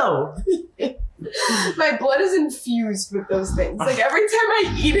 Taquito. My blood is infused with those things. Like every time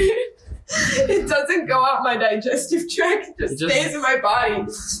I eat it, it doesn't go out my digestive tract. It just stays in my body.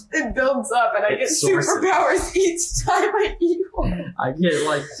 It builds up, and I get superpowers each time I eat one. I get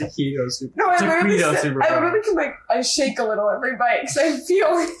like taquito super. No, I taquito super. literally can like I shake a little every bite because I feel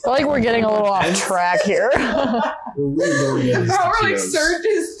I feel like we're getting a little off track here. the power like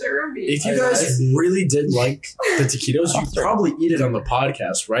surges through me. If you guys really did like the taquitos, you'd probably eat it on the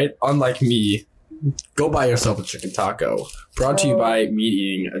podcast, right? Unlike me, go buy yourself a chicken taco. Brought to you by me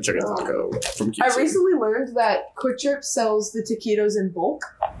eating a chicken taco from QT. I recently learned that Quick Trip sells the taquitos in bulk.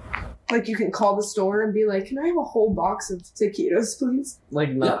 Like you can call the store and be like, "Can I have a whole box of taquitos, please?" Like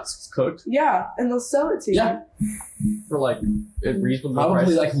not cooked Yeah, and they'll sell it to Yeah. you. for like a reasonable Probably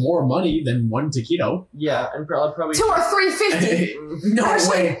price. like more money than one taquito. Yeah, and probably. 2 or $3.50. No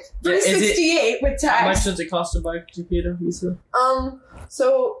Actually, way. Yeah, is it- $3.68 with How much tax. does it cost to buy taquito? You said.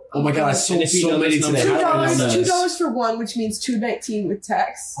 So Oh my god, I sold if you so know many this today. number- How do I know $2 this? $2 for one, which means $2.19 with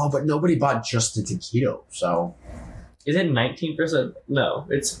tax. Oh, but nobody bought just the taquito, so Is it 19%? No,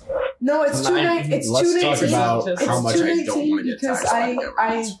 it's No, it's Nine- $2.19. let's talk $2.19. about It's how much I don't $2.19 want to get because taxed.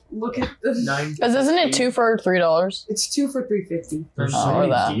 I look at the 9. Because isn't it 2 for $3? It's 2 for $3.50. there's Oh, so or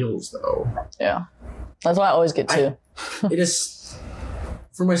many that. deals though. Yeah. That's why I always get 2. It is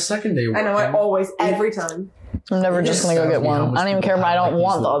for my second day. I know. I working, always every time. I'm never It just just going to go astounds get me how one. much I don't even care if I don't people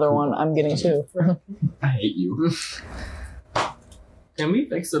want the have other these one. I'm getting 2. I hate you. Can we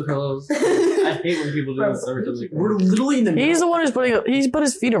fix the pillows? I hate when people do this every time. they come. We're literally in the He's the one he's put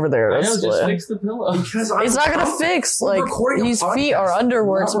his feet over there. I know, That's just what- fix the pillow. because I'm It's not going to fix. we're Like, recording a his feet are podcast. under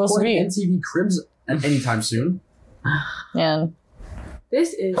where We're it's not supposed to be. recording MTV Cribs anytime soon. And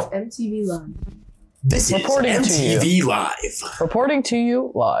This is MTV Live. This Reporting is to you. MTV Live. reporting to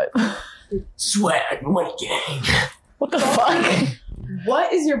you live. Swag money gang. What the fuck?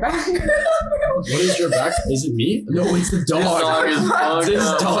 What is your background? What is your back? Is it me? No, it's the dog. dog is fucked This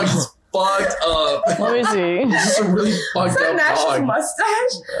up. dog is fucked up. Let me see. This is a really Is fucked that up Nash's dog.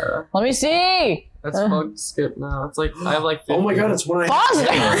 mustache? Let me see. That's fucked. Skip now. It's like I have like. 50. Oh my god, it's when I Pause it.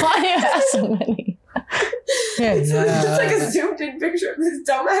 Why do you have so many? It's like a zoomed in picture of this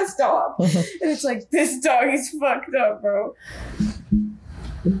dumbass dog. And it's like, this dog is fucked up, bro.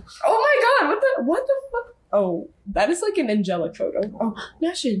 Oh my god, what the fuck? Oh, that is like an angelic photo. Oh,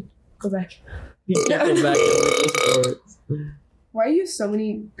 Nashin. Go back. He can't go back to the Why do you have so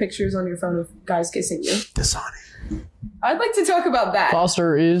many pictures on your phone of guys kissing you? Dishonored. I'd like to talk about that.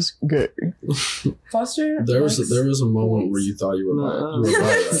 Foster is gay. Foster? There was likes a moment boys. where you thought you were No. bi, you were bi,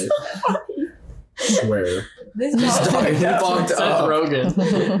 right? Swear. This This dog dog fucked up. fucked Seth up. Rogen.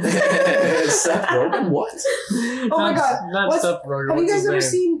 Seth Rogen? What? Oh my god. Not What's- Seth Rogen. Have you what's guys his ever name?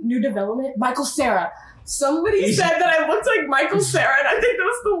 seen New Development? Michael Cera. Somebody said that I looked like Michael Cera, and I think that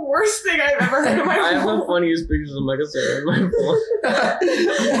was the worst thing I've ever heard in my I have the life. funniest pictures of Michael Cera in my phone.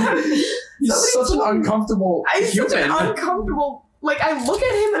 He's Somebody such an told me- uncomfortable I'm such an human. uncomfortable. Like I look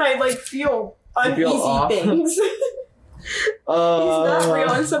at him and I like feel You feel uneasy off. things. He's not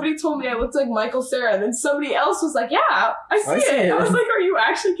real. And somebody told me I looked like Michael Cera, and then somebody else was like, "Yeah, I see see it." it. I was like, "Are you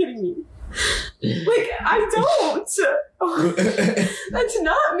actually kidding me?" Like I don't. That's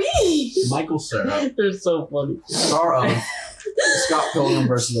not me. Michael Cera, They're so funny. star of Scott Pilgrim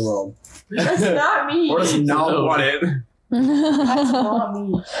vs. the World. That's not me. Or does he not No. want it? That's not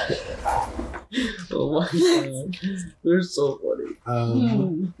me. Oh my god. They're so funny.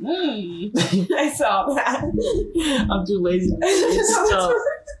 I saw that. I'm too lazy to do stuff.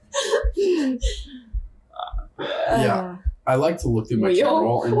 Yeah. I like to look through my Real? camera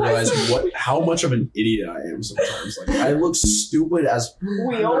roll and realize how much of an idiot I am sometimes. Like I look stupid as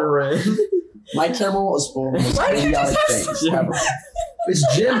Wheel. my camera roll is full of the most Why did you idiotic just have things ever.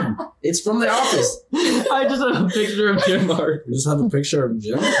 It's Jim. It's from The Office. I just have a picture of Jim Hart. We just have a picture of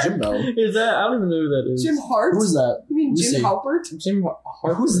Jimbo. Is that? I don't even know who that is. Jim Hart? Who's that? You mean Let me Jim see. Halpert? Jim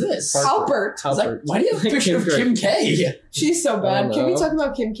Hart. Who's this? Halpert. Is that- why do you have a picture of Kim K? She's so I bad. don't Can we know. talk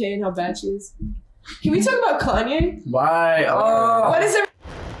about Kim K and how bad she is? Can we talk about Kanye? Why? What is it?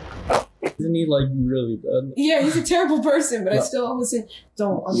 Isn't he like really bad? Yeah, he's a terrible person, but I still listen.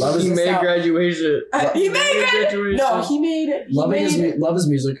 Don't. I'm Love gonna is He miss made out. graduation. He made it. graduation. No, he made it. He Love made his it. love his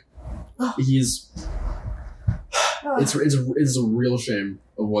music. Oh. He's Oh. it's a real shame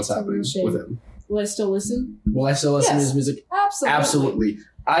of what's It's a happening real shame. with him. Will I still listen? Will I still listen to Yes. his music? Absolutely. Absolutely.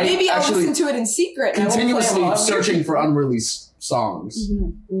 I Maybe I'll actually listen to it in secret. And I won't play continuously along. searching for unreleased songs.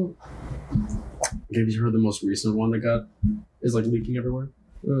 Mhm. Have you heard the most recent one that is like leaking everywhere?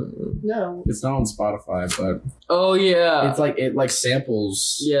 No. It's not on Spotify, but Oh yeah. it's like it like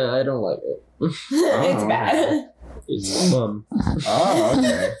samples. Yeah, I don't like it. It's bad. It's bum. Oh,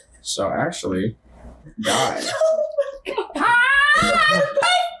 okay. So actually, die.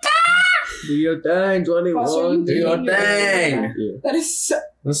 Do your thing, Foster, you 21. Do your beating your thing. Yeah. That is so.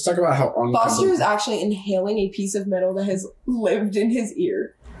 Let's talk about how Foster is uncomfortable actually inhaling a piece of metal that has lived in his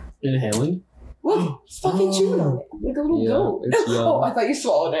ear. inhaling. Look, he's fucking chewing on it like a little Yeah, goat. it's yum. Oh, I thought you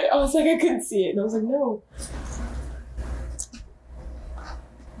swallowed it. I was like, I couldn't see it, and I was like, no.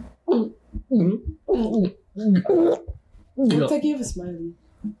 Looks like you have a smiley.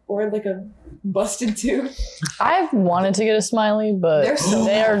 Or like a busted tooth. I've wanted to get a smiley, but They're so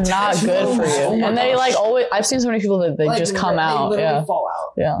they are not good for you. Oh my And they like gosh. always. I've seen so many people that they Like, just come they out. literally Yeah, fall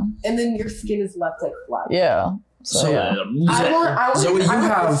out. yeah, And then your skin is left like flat. yeah. So yeah, Zoe, you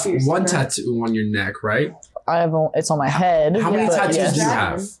have fierce one skin. tattoo on your neck, right? I have. It's on my head. How many Yeah, but tattoos yes, do you Yeah.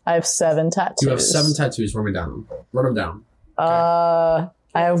 have? I have 7 tattoos. You have 7 tattoos. Write me down. Write them down. I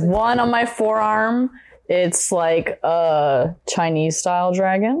have one on my forearm. It's like a Chinese style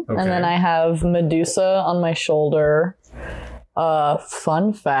dragon. Okay. And then I have Medusa on my shoulder.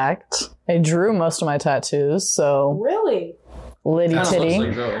 Fun fact, I drew most of my tattoos, so Really? litty Kinda titty.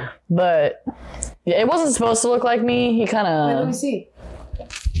 looks like Zoe. But yeah, it wasn't supposed to look like me. He kind Wait, let me of. see.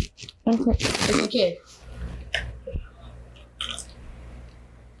 It's a kid.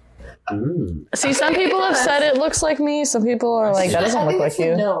 See, some people have said it looks like me. Some people are like, that doesn't I look think like it's the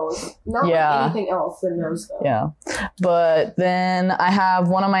you. nose. Not Yeah. like anything else. The nose, though. Yeah. But then I have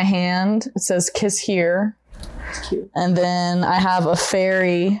one on my hand. It says kiss here. Cute. And then I have a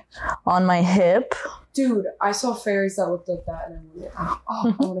fairy on my hip. Dude, I saw fairies that looked like that, and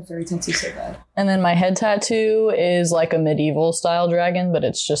I want a fairy tattoo so bad. And then my head tattoo is like a medieval style dragon, but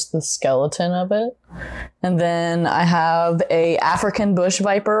it's just the skeleton of it. And then I have a African bush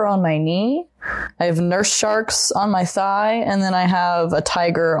viper on my knee. I have nurse sharks on my thigh, and then I have a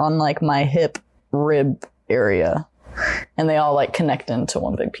tiger on like my hip rib area. And they all like connect into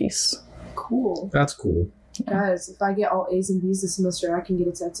one big piece. Cool. That's cool. Guys, if I get all A's and B's this semester, I can get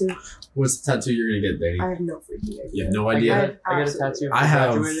a tattoo. What's the tattoo you're gonna get, Danny? I have no freaking idea. You have no I idea. get a Absolutely. tattoo for I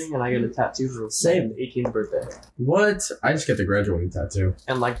have- graduating, and I get a tattoo for Same. my 18th birthday. What? I just get the graduating tattoo.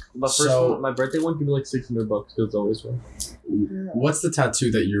 And like the first So- one, my birthday one could be like $600 because it's always one. What's the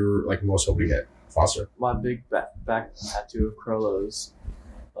tattoo that you're like most hoping to get, Foster? My big back tattoo of Krollo's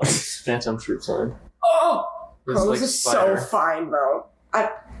Phantom Troop sword. Oh! It's Carlos like is spider. so fine, bro.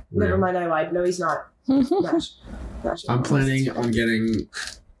 Never mind, I lied. No, he's not. Nash. Nash is I'm not. planning on getting.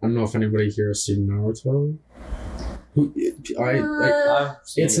 I don't know if anybody here has seen Naruto. I've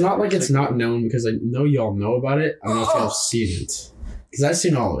seen It's it. not like it's not known because I know y'all know about it. I don't know if y'all have seen it because I've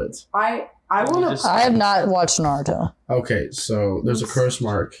seen all of it. I want Just- to. I have not watched Naruto. Okay, so there's a curse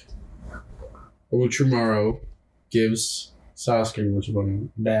mark. Orochimaru gives Sasuke and a bunch of other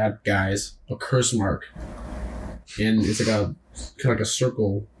bad guys a curse mark, and it's like a kind of like a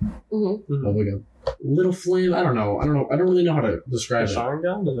circle Mm-hmm. of like a little flame. I don't know. I don't really know how to The describe it.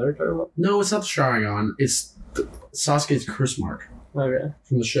 Sharingan? Is that what you're talking about? No, it's not the Sharingan. It's Sasuke's curse mark Okay.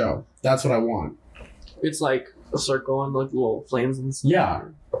 from the show. That's what I want. It's like a circle and like little flames and stuff. Yeah.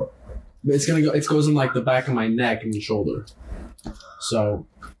 But it's gonna go. It goes in like the back of my neck and shoulder. So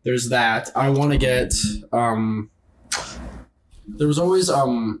there's that. I want to get. There was always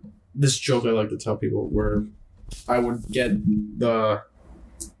this joke I like to tell people where I would get the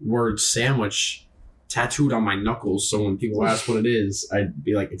word sandwich tattooed on my knuckles. So when people ask what it is, I'd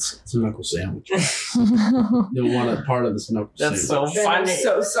be like, it's a knuckle sandwich. They want a part of this knuckle That's sandwich. so I'm funny.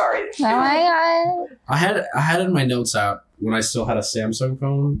 so sorry. Oh my god. I had it in my notes app when I still had a Samsung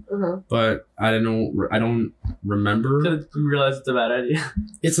phone, Uh-huh. but I don't remember. You realize it's a bad idea.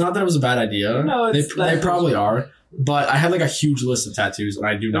 It's not that it was a bad idea. No, they it's probably are. But I had like a huge list of tattoos, and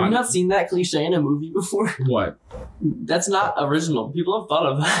I do Have you not. not seen that cliche in a movie before? What? That's not original. People have thought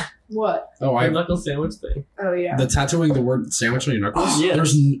of that. What? Oh, The knuckle sandwich thing. Oh yeah. the tattooing the word sandwich on your knuckles.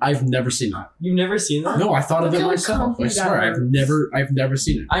 Yes. I've never seen that. You've never seen that? No, I thought of Look it how myself. comfy I that swear, I've never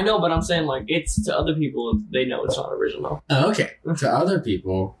seen it. I know, but I'm saying like it's to other people. They know it's not original Oh, okay, to other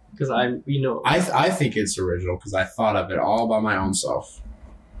people, because I think it's original because I thought of it all by my own self.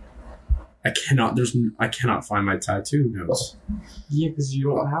 I cannot find my tattoo notes. Yeah, because you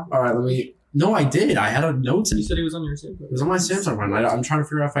don't have. All right, let me. No, I did. I had a notes. You said it was on your Samsung. It was on my Samsung phone. I'm trying to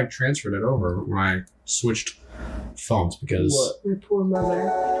figure out if I transferred it over when I switched phones because. What? My poor mother.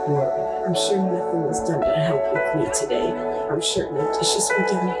 What? I'm sure nothing was done to help with me today. I'm sure no dishes were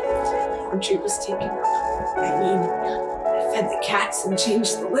done. Laundry was taken. I fed the cats and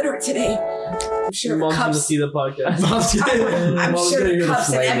changed the litter today. I'm sure Your the mom's gonna cups. see the podcast. I'm Mom's sure gonna hear the the cups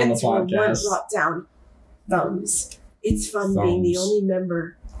and flame on the Evans weren't podcast. brought down. Thumbs. It's fun being the Thumbs. only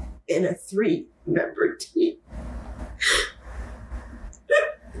member in a 3-member team.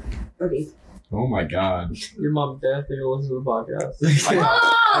 Okay. Oh my god. Your mom definitely will listen to the podcast.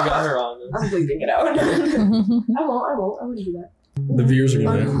 I got her on this. I'm bleeding it out. I won't do that. The viewers are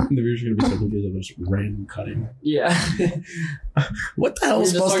gonna be so confused of this random cutting. Yeah. What the hell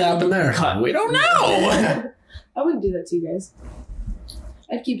is You're just supposed to like, happen there? cut. We don't know. I wouldn't do that to you guys.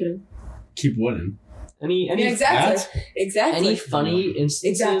 I'd keep it in. Keep winning. Any Yeah, exactly. that? Exactly. any funny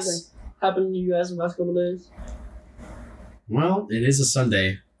instances Exactly. happened to you guys in the last couple days? Well, it is a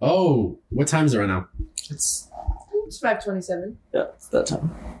Sunday. Oh, what time is it right now? It's 5:27. yeah, it's that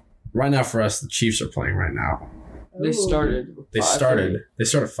time. Right now for us, the Chiefs are playing right now. They Ooh. started. They started at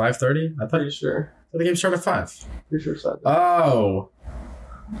 5:30? I thought Pretty sure. the game started at 5. Pretty sure it's that. Oh.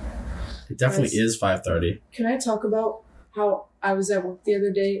 It definitely Guys. is 5:30. Can I talk about how I was at work the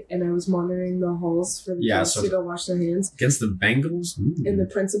other day and I was monitoring the halls for the Yeah, kids so- to go wash their hands? Against the Bengals? Ooh. And the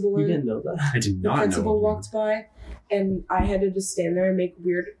principal, You didn't know that. I did the not principal know. walked by, and I had to just stand there and make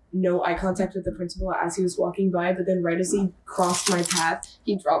weird no eye contact with the principal as he was walking by. But then right as he crossed my path,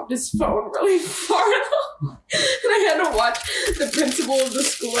 he dropped his phone really far and I had to watch the principal of the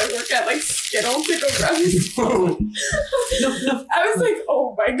school I work at like skittle to go grab his phone. I was like,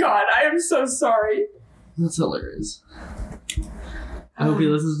 oh my god, I am so sorry. That's hilarious. I hope he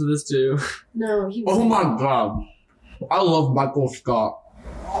listens to this too. No, he Oh my god. I love Michael Scott.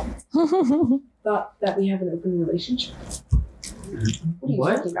 thought that we have an open relationship. What are you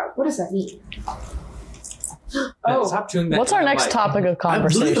What? talking about? What does that mean? Oh, stop chewing that. What's our next mic. topic of I'm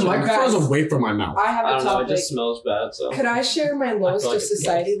literally the conversation? microphone's away from my mouth. I have I a don't know. It topic. just smells bad. So Could I share my lowest like of it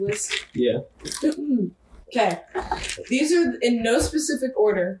society list? yeah. Okay. These are in no specific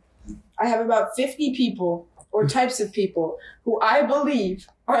order. I have about 50 people or types of people who I believe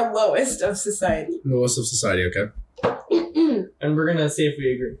are lowest of society. Lowest of society, okay? And we're gonna see if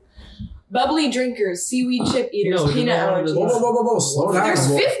we agree. Bubbly drinkers, seaweed chip eaters, No, you peanut don't want to- allergies. Slow down. There's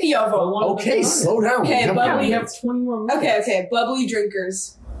 50 of them. Okay, slow down. Okay, Come but on. we have 20 more minutes. Okay. Bubbly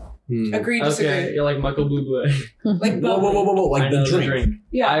drinkers. Agree, disagree. Okay, you're like Michael Bublé. Like Whoa, bubbly. whoa. I Like know the drink.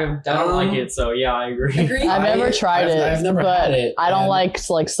 Yeah. I don't like it, so yeah, I agree. Agree? I've never tried it, I've never but had it. I don't and like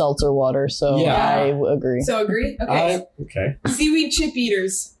seltzer water, so Yeah. I agree. So agree? Okay. Okay. Seaweed chip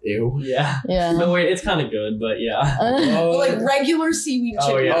eaters. Ew. Yeah. Yeah. No wait, it's kind of good, but yeah. Oh, Like regular seaweed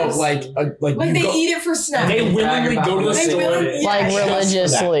Oh, chip yeah. eaters. like Like you they go, eat it for snacks. they willingly go to the They store. willingly- Like Yeah.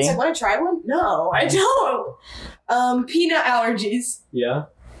 religiously. It's like, want to try one? No, I don't. Peanut allergies. Yeah.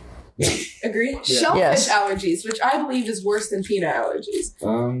 Agree? Yeah. Shellfish Yes. allergies, which I believe is worse than peanut allergies.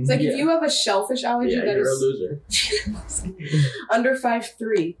 It's like Yeah. if you have a shellfish allergy Yeah, that you're a is loser. under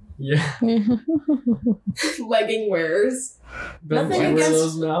 5'3", Yeah. legging wearers. Ben, Nothing do you wear against-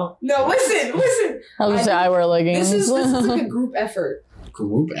 those now? No, listen. I was gonna say I wear leggings. This is like a group effort.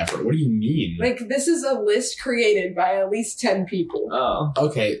 Group effort. What do you mean? Like this is a list created by at least 10 people. Oh,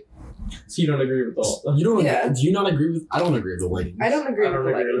 Okay, so you don't agree with all of them? you don't. Yeah. Do you not agree with? I don't agree with the leggings. I don't agree I don't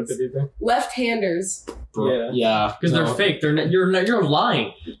with the agree with leggings. it either. Left-handers. Yeah. Because no. they're fake. You're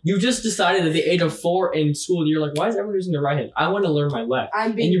lying. You just decided at the age of 4 in school, you're like, why is everyone using their right hand? I want to learn my left.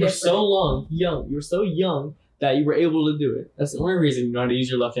 I'm being And you were different. young. You were so young that you were able to do it. That's the only reason you know how to use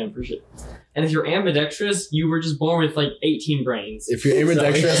your left hand for shit. And if you're ambidextrous, you were just born with like 18 brains. If you're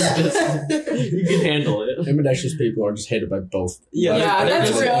ambidextrous, You can handle it. ambidextrous people are just hated by both. Yeah,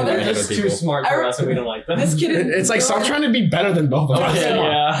 that's left real. and They're right-handed just too people. smart for us, and we don't like them. This kid It's like stop trying to be better than both of us. Okay, Come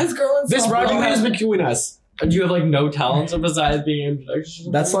on. yeah. This girl in This softball rivalry has- is between us. Do you have like no talents besides being ambidextrous?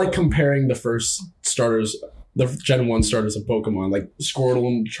 That's like comparing the first starters, the Gen 1 starters of Pokemon, like Squirtle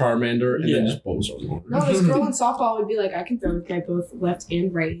and Charmander, and then Yeah. just Bulbasaur. No, this girl in softball would be like, I can throw with my both left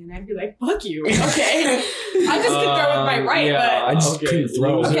and right, and I'd be like, fuck you. Okay, I just can throw with my right, yeah, I just couldn't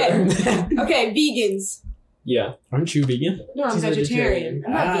throw. loser. but okay, vegans. Yeah, Aren't you vegan? No, I'm She's vegetarian.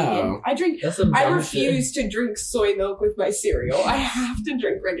 I'm not Oh. vegan. I drink. that's some I dumb refuse to drink soy milk with my cereal. I have to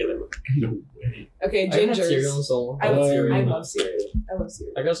drink regular milk. No way. Okay, shit. I haven't had cereal gingers. in so long. I love love cereal. I love cereal. I love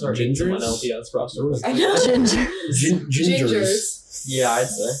cereal. I gotta start eating some Gingers? LTS frosted. I know. Ginger. Gingers. Yeah, I'd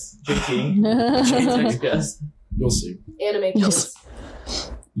say JT. JT, I guess. You'll see. Anime You'll kids.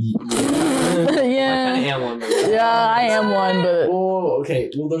 I kind Yeah. of am one. But Yeah, I am one, but Oh, okay.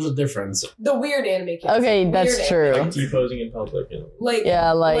 Well, there's a difference. The weird anime kids. okay, that's Weird true. like T-posing in public. You know. Like,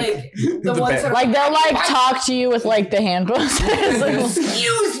 Yeah, like the The ones that are like they'll like talk to you with like the hand poses. Like,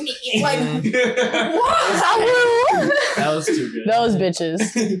 excuse me. Like, "Hello." That was too good. Those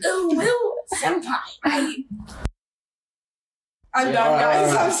bitches. oh, well, senpai. I'm Yeah, done, guys.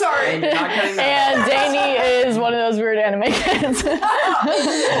 alright. I'm sorry. And not cutting that. And Danny is one of those weird anime kids.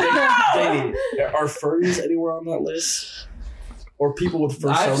 Danny, are furries anywhere on that list? Or people with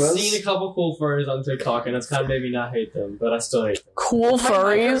I've personas? seen a couple cool furries on TikTok, and it's kind of made me not hate them, but I still hate them. Cool My micro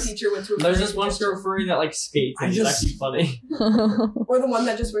furries. teacher went to a There's furry this one convention. girl furry that like skates, and I it's just- actually funny. Or the one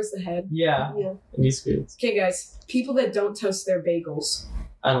that just wears the head. Yeah, Yeah. and he skates. Okay, guys. People that don't toast their bagels.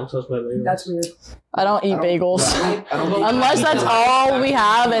 I don't trust my baby. That's weird. I don't eat I don't- bagels. I don't Unless that's all we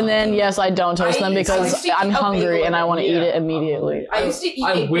have, and then yes, I don't toast them I because used to I'm eat a hungry bagel and I want to eat Yeah. it immediately. I used to eat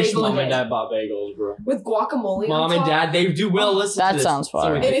I a wish bagel mom a and day dad bought bagels, bro. with guacamole Mom on and top. dad, they do well listen That to this. sounds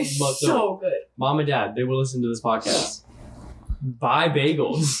fire. It is so good. Mom and dad, they will listen to this podcast. Buy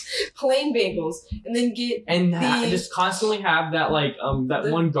bagels Plain bagels. And then get and The- just constantly have that that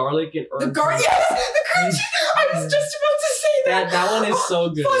The- one garlic and herb. the garlic. Yes! The cream cheese! I was just about to say that. That one is so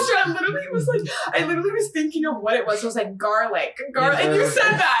good. Foster, I literally was thinking of what it was. I was like, garlic. And you herb.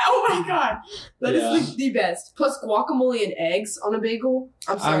 said that. Oh my god. That is Yeah. like the best. Plus guacamole and eggs on a bagel.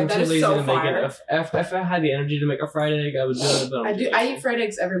 I'm sorry, I'm that too is lazy so to make fire. it. If I had the energy to make a fried egg, I would do it. But I'm too I lazy. eat fried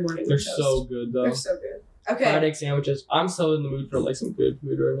eggs every morning. They're with toast. so good though. They're so good. Okay. Fried egg sandwiches. I'm so in the mood for like some good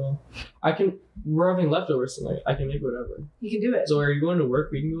food right now. We're having leftovers tonight. I can make whatever. You can do it. So are you going to work?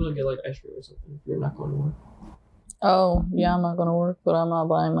 We can go and get like ice cream or something if you're not going to work. Oh, yeah, I'm not gonna work, but I'm not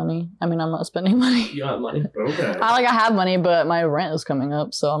buying money. I mean, I'm not spending money. You don't have money. Okay. I have money, but my rent is coming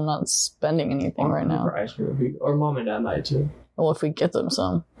up, so I'm not spending anything right now. For ice cream, or mom and dad might too. Well, if we get them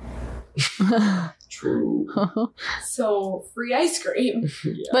some. True. So free ice cream.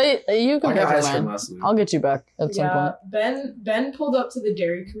 Yeah. But you can I pay got for ice cream mine. last night. I'll get you back at some Yeah. point. Ben pulled up to the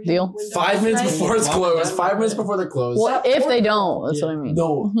Dairy Queen. Deal. window 5 minutes last night. before it's Mom and closed. dad 5 minutes might. before they're closed. Well, That if poor they girl. don't, that's what I mean.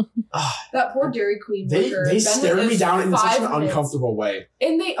 No. That poor Dairy Queen They worker. they Ben stared was me down in such an 5 minutes. uncomfortable way.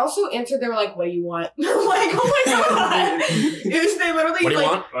 And they also answered, they were like, what do you want? I'm like, oh my god. They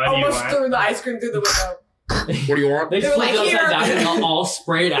literally almost threw the ice cream through the window. What do you want? They They were flipped like, it upside "Here." down and all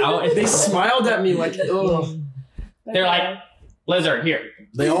sprayed out. And They smiled at me like, ugh. They're like, Blizzard, here.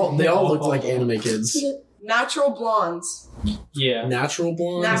 They all looked like anime kids. Natural blondes. Yeah. Natural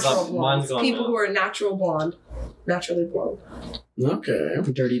blonde. Natural Mine's blondes. gone People now. who are natural blonde. Naturally blonde. Okay.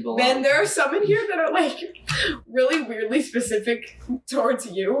 Dirty blonde. Then there are some in here that are like really weirdly specific towards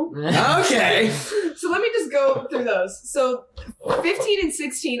you. Okay. So let me just go through those. So 15 and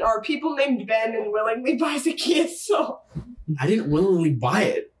 16 are people named Ben and willingly buys a Kia Soul. I didn't willingly buy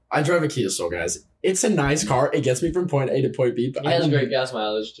it. I drive a Kia Soul, guys. It's a nice car. It gets me from point A to point B. But It has great gas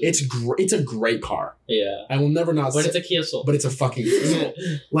mileage too. It's It's a great car. Yeah. I will never not. But say, it's a Kia Soul. But it's a fucking Kia Soul.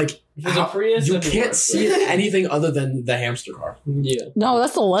 Like If it's a Prius, you it'd be can't worse. see it anything other than the hamster car. Yeah. No,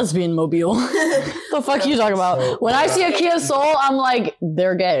 that's the lesbian mobile. The fuck you talking about? So- When I see a Kia Soul, I'm like,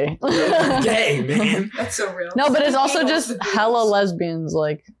 they're gay. Gay, man. That's so real. No, but it's also He knows just the dudes. hella lesbians.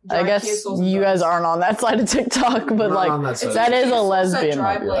 Like, I Drive guess Kia Souls and you guys dogs. aren't on that side of TikTok, but Not like, on that side. that is Kia a Souls that lesbian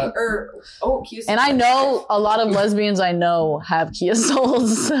drive mobile. like, Kia Souls. And I know a lot of lesbians I know have Kia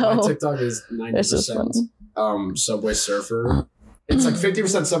Souls, My so TikTok is it's just 90% funny. Subway Surfer. It's like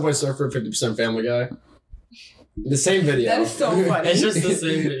 50% Subway Surfer, 50% Family Guy. The same video. That is so funny. It's just the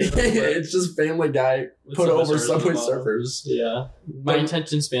same video. It's just Family Guy With put over Surfers Subway on the bottom. Surfers. Yeah. My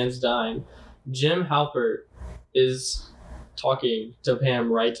attention span's dying. Jim Halpert is talking to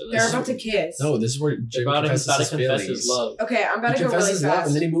Pam right to They're this. about to kiss. No, this is where They're Jim about to confesses his confess feelings. his love. Okay, I'm about He to go really confesses his love, fast.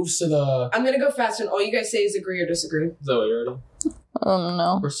 and then he moves to the. I'm gonna go fast, and all you guys say is agree or disagree. Zoe, you ready? I don't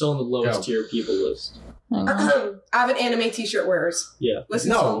know. We're still on the lowest Go. tier people list. Hang on. Avid anime t-shirt wearers. Yeah. Listen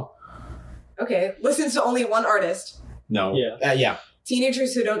No. listens to only one artist. No. Yeah. Yeah.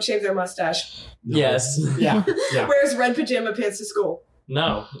 Teenagers who don't shave their mustache. No. Yes. Yeah. Yeah. Wears red pajama pants to school.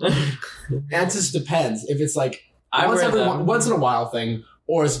 No. It just depends if it's like I read them. once in a while thing,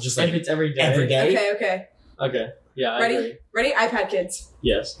 or is it just If like it's every day. every day? Okay. Okay. Yeah, I Ready? agree. Ready? iPad kids.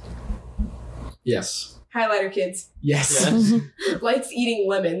 Yes. Yes. Highlighter kids. Yes. Yes. Likes eating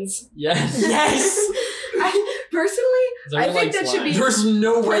lemons. Yes. Yes. I think that should be. There's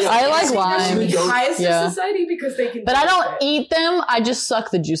no way. I like think that should lime. be highest Yeah. in society because they can. But I taste don't it. eat them. I just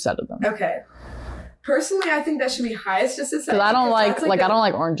suck the juice out of them. Okay. Personally, I think that should be highest in society. Because I don't like that's I a- don't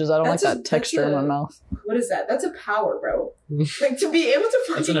like oranges. I don't like that's a- that texture in that's my a- mouth. What is that? That's a power, bro. Like to be able to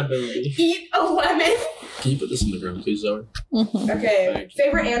That's an fucking ability. eat a lemon. Can you put this on the ground, please, Zoe? Okay. Thank you.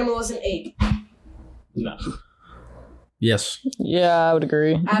 Favorite animal is an ape. No. Yes. Yeah, I would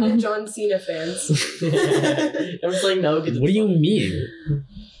agree. Avid John Cena fans. I was like, no. What do you mean?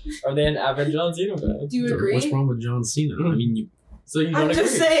 Are they an avid John Cena fan? Do you agree? What's wrong with John Cena? I mean, you. So you don't I'm agree?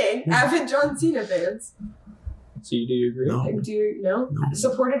 just saying, avid John Cena fans. So you do agree? No. Do you know? No.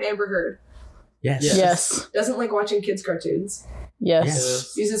 Supported Amber Heard. Yes. Yes. Doesn't like watching kids' cartoons.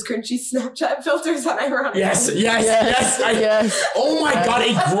 Yes. Uses crunchy Snapchat filters on ironic. Yes. Yes. Oh my god,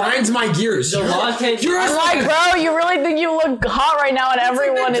 it grinds my gears. The latte. I'm like, bro, you really think you look hot right now, and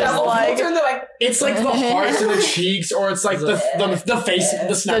everyone is like, It's like the hearts in the cheeks, or it's like the face, the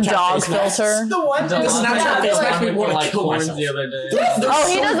Snapchat the dog face mask. filter. The one. The Snapchat face makes me want to kill horns myself. the other day. Oh,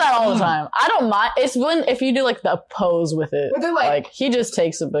 he does that all the time. I don't mind. It's when if you do like the pose with it, Where they're like he just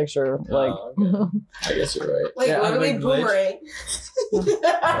takes a picture. Like, Okay. I guess you're right. Like Yeah, I'm literally like, boomerang.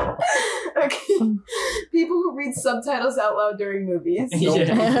 Okay. People who read subtitles out loud during movies.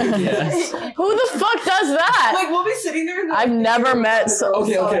 Yes. who the fuck does that? Like we'll be sitting there and I've never met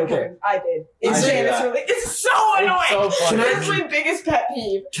Okay. I did. It's I do Janice that. really. It's so annoying. It's so funny. That's my biggest pet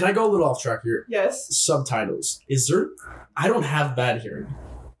peeve. Can I go a little off track here? Yes. Subtitles. Is there? I don't have bad hearing,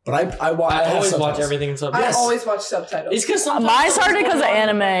 but I I have always watch subtitles. everything in subtitles. Yes. I always watch subtitles. It's because Mine started because of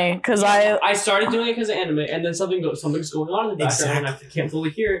anime. Because I started doing it because of anime, and then something's going on in the background, and I can't fully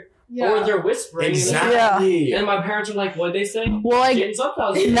hear it. Or they're whispering. Exactly. And my parents are like, "What'd they say?" well, like Getting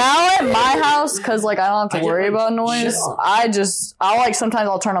subtitles. now at my house, because like I don't have I to get, worry like, about noise. shit on. I'll like sometimes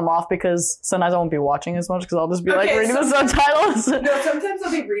I'll turn them off because sometimes I won't be watching as much because I'll just be like Okay, reading the subtitles. No, sometimes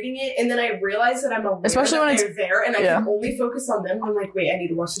I'll be reading it and then I realize that I'm aware Especially that when they're there and I can only focus on them. I'm like, wait, I need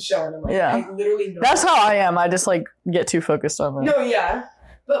to watch the show. And I'm like, Yeah. I literally know. That's how I am. I just like get too focused on it. No, yeah.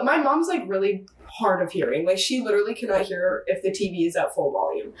 But my mom's like really hard of hearing. Like she literally cannot hear if the TV is at full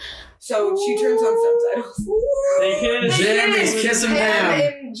volume. So she turns on subtitles. They kiss. Jim is kissing him.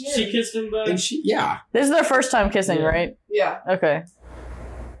 And Jim. She kissed him back. And yeah. This is their first time kissing, Yeah. right? Yeah. Okay.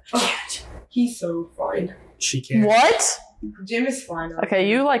 He's so fine. She can't. What? Jim is fine. Okay,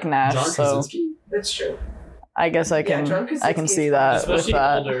 you like Nash, John so Krasinski? That's true. I guess I can John Krasinski I can is see fine. that with Especially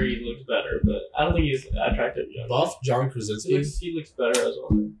that. older, he looks better, but I don't think he's attractive young. Buff John Krasinski? He looks better as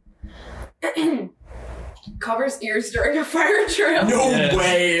well. Covers ears during a fire drill. No Yes.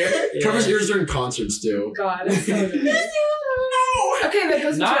 way. Yeah. Covers ears during concerts too. God, that's so good. Okay, that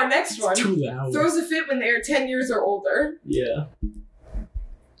goes into Not our next one. Too loud. Throws a fit when they are 10 years or older. Yeah.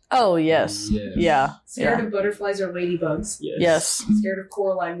 Oh yes. Yes. Yeah. Scared Yeah. of butterflies or ladybugs. Yes. Scared of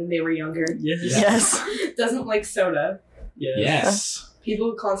Coraline when they were younger. Yes. Yes. Doesn't like soda. Yes. Yes.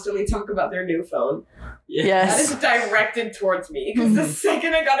 People who constantly talk about their new phone. That Yes. is directed towards me. Because the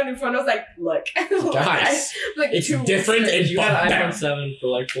second I got a new phone, I was like, look. Look, Guys, like it's 2 different weeks and You had better. iPhone 7 for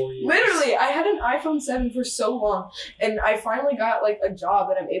like 4 years. Literally, I had an iPhone 7 for so long, and I finally got like a job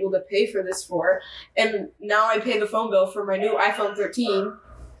that I'm able to pay for this for, and now I pay the phone bill for my new iPhone 13.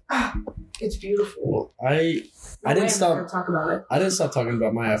 It's beautiful. Well, I No didn't way I'm stop- gonna talk about it. I didn't stop talking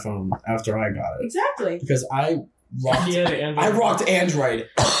about my iPhone after I got it Exactly. because I rocked. He had an Android. I rocked Android.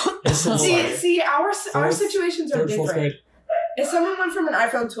 It's so See, our Fourth- situations are third, fourth different. grade. If someone went from an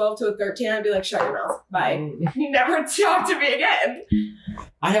iPhone 12 to a 13, I'd be like, shut your mouth. Bye. You never talk to me again.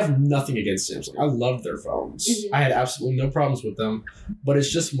 I have nothing against Samsung. I love their phones. Mhm. I had absolutely no problems with them, but it's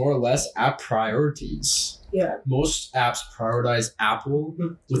just more or less app priorities. Yeah. Most apps prioritize Apple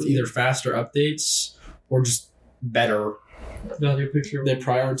with either faster updates or just better. Got your picture. They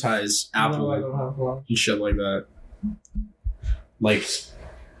prioritize No, I Apple don't have one. and shit like that.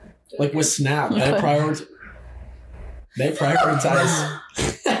 Like with Snap, they prioritize they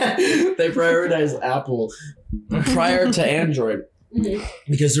prioritize Apple prior to Android Mhm.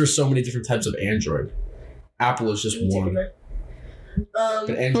 because there's so many different types of Android. Apple is just Let me take a one. break. But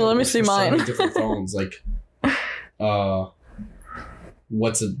Android Well, let me works see for so mine. many different phones. Like,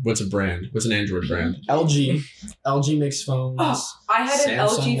 what's a brand? What's an Android brand? LG. LG makes phones. Oh, I had an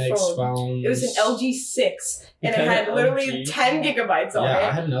Samsung LG makes phone. phones. It was an LG 6, and You it had had an literally LG? 10 gigabytes on Yeah, I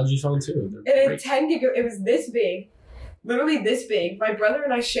it. had an LG phone too. They're And it had great. 10 gigabytes. It was this big. Literally this big. My brother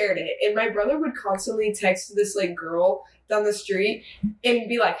and I shared it, and my brother would constantly text this like girl down the street and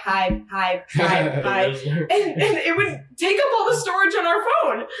be like, hi, hi, hi, hi. And it would take up all the storage on our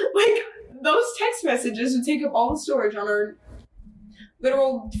phone. Like, those text messages would take up all the storage on our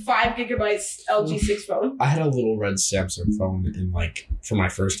literal 5 gigabytes LG 6 phone. I had a little red Samsung phone in for my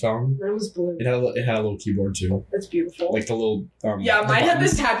first phone. Mine was blue. It had a little keyboard too, That's beautiful. like the little. Yeah, the mine had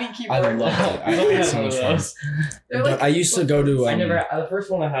this buttons. happy I keyboard. loved it. I I had had so one much of fun. those. They're But like, I used to go to. I never. The first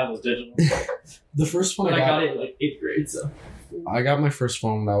one I had was digital. The first one But I I got. got it in like 8th grade. So I got my first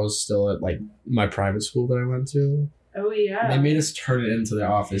phone when I was still at like my private school that I went to. Oh yeah. They made us turn it into the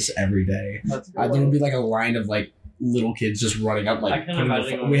office every day. That's There would be like a line of like little kids just running up, like I can putting their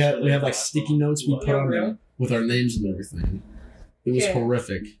imagine phone. We going have to like the sticky notes we put on really? them with our names and everything. It was Yeah.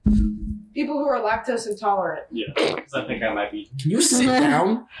 horrific. People who are lactose intolerant. Yeah, because I think I might be. Can you sit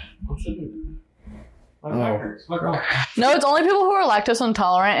down? I'm sitting. My Oh. back hurts. Fuck off. No, it's only people who are lactose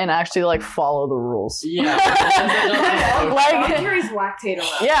intolerant and actually like follow the rules. Yeah. Like- carries lactate around.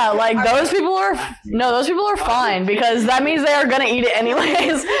 Yeah, like those people are fine because that means they are gonna eat it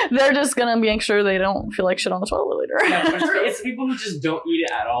anyways. They're just gonna make sure they don't feel like shit on the toilet later. It's people who just don't eat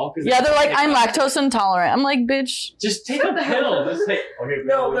it at all. Yeah, they're like, I'm lactose intolerant. I'm like, bitch. Just take a pill. Just take. Okay,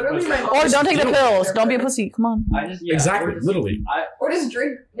 No, literally my mom- Or don't take the pills. Don't be a pussy. Come on. I just Exactly, or just- literally. Or just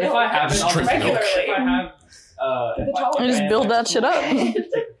drink. If milk. I have it, I'll Drink just milk. regularly. If I have, And just build that shit up.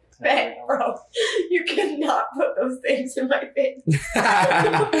 Bet, bro. You cannot put those things in my face.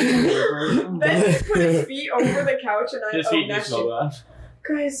 Ben just put his feet over the couch and His feet do smell bad.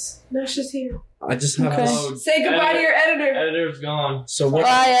 Guys, Nash is here. I just have Okay. this. Say goodbye to your editor. Editor's gone. So what?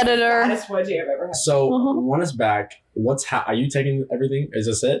 Bye, editor. Hottest wedgie I've ever had. So Mhm. one is back. Are you taking everything? Is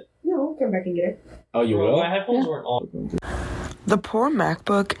this it? No, I'll come back and get it. Oh, you Well, will. my headphones weren't on. The poor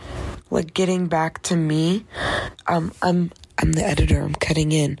MacBook, like getting back to me, I'm the editor, I'm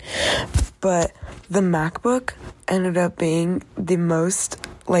cutting in. But the MacBook ended up being the most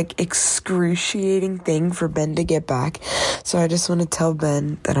like excruciating thing for Ben to get back. So I just want to tell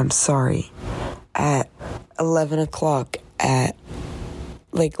Ben that I'm sorry at 11 o'clock at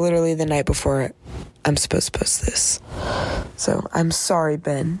like literally the night before I'm supposed to post this. So I'm sorry,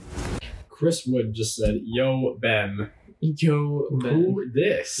 Ben. Chris Wood just said, "Yo, Ben." Yo, Who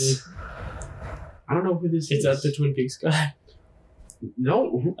this? I don't know who this It's is. at the Twin Peaks guy. No.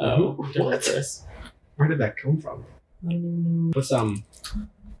 Who, what? Chris. Where did that come from? I don't know. What's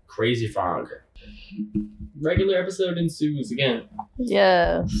Crazy Frog? Regular episode ensues again.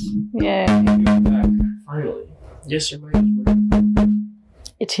 Yes. Yeah. Back. Finally. Yes, your mic is working.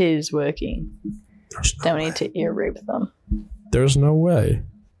 It is working. Don't need to ear rape them. There's no way.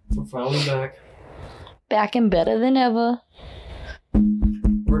 We're finally back. Back and better than ever.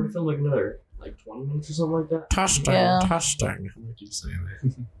 We're gonna film like another 20 minutes or something like that. Testing, Yeah. testing. I'm gonna keep saying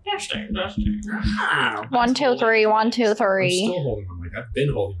that. Testing. 1, 2, 3. 1, 2, I'm 3. still holding my mic. I've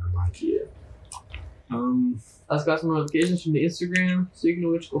been holding my mic. Yeah. I just got some notifications from the Instagram, so you can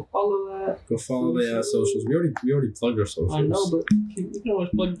always go follow that. Go follow the socials. We already plugged our socials. I know, but you can always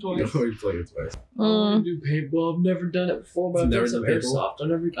plug it We twice. already plugged it twice. I want to do paintball. I've never done it before, but I've Never done some done paintball?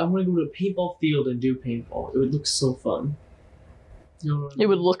 airsoft. I want to go to a paintball field and do paintball. It would look so fun. You know what I mean? It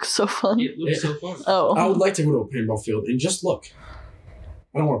would look so fun. It looks so fun. Oh. I would like to go to a paintball field and just look.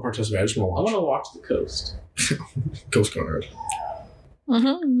 I don't want to participate. I just want I to want watch. to watch the coast. Coast Guard.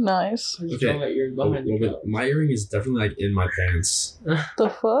 Nice. I just Okay. throw my ears behind the couch. My earring is definitely like in my pants. The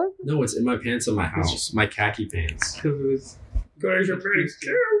fuck? No, it's in my pants in my house. My khaki pants. Because it was. Guys, you're very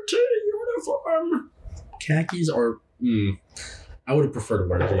uniform. Khakis are. I would have preferred to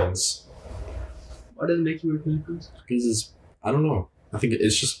wear jeans Why does it make you wear paintballs? because it's. I don't know. I think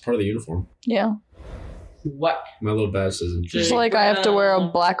it's just part of the uniform. Yeah. What? My little badge says in Just Jake like I have to wear a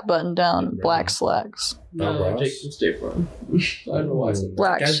Brown. black button down, Jake black Brown. slacks, No, Ross? Jake from State Farm. I don't know why I said that.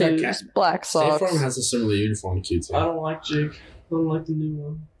 black Guys, that shoes, black State Farm socks. has a similar uniform to you too. I don't like Jake. I don't like the new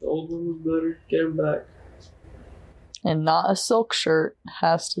one. The old one was better. Get him back. And not a silk shirt.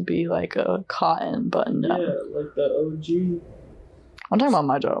 Has to be like a cotton button Yeah, down. like the OG. I'm talking about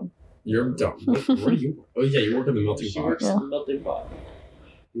my job. You're dumb. Where do you? Oh yeah, you work in the melting She pot. works Yeah. in the melting pot.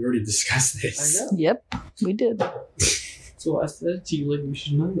 We already discussed this. I know. Yep, we did. So I said to you, like, you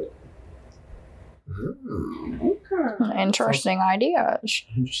should know it. Oh, Okay. Interesting ideas.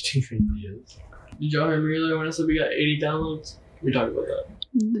 interesting ideas. Did y'all hear me earlier when I said we got 80 downloads? We talked about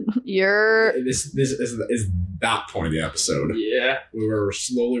that. You're This is that point of the episode. Yeah. We were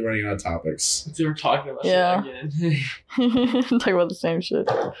slowly running out of topics. So we're talking about Yeah. shit again. talking about the same shit.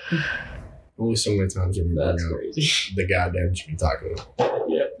 Only so many times we bring That's out crazy. the goddamn shit we talking about.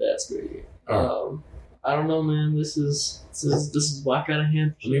 Yep, that's crazy. Oh. I don't know, man. This is whack out of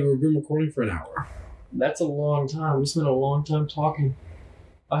hand. I mean, we've been recording for an hour. That's a long time. We spent a long time talking.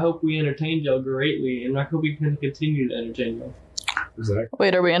 I hope we entertained y'all greatly, and I hope we can continue to entertain y'all. Exactly.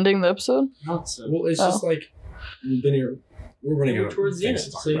 Wait, are we ending the episode? Not so. Well, it's just like we've been here. We're running out We're of towards the end, things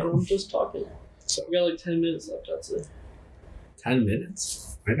to talk so you know, about. I'm just talking. So We got like 10 minutes left, I'd say. 10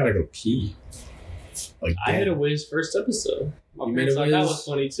 minutes. I gotta go pee. Like I had a dead. Wiz first episode. My You parents made a thought that Wiz? was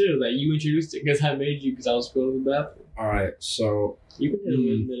funny too. That you introduced it because I made you because I was going to the bathroom. All right, so You can hit a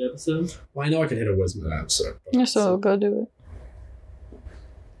Wiz mid episode. well, I know I could hit a wisdom episode. But Yeah, so go do it.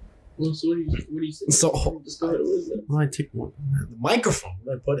 Well, so what do you say? So just go ahead with it. I take one. The microphone.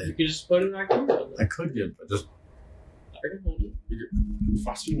 Where did I put You it? could just put it back on. I could get, but just I can hold it.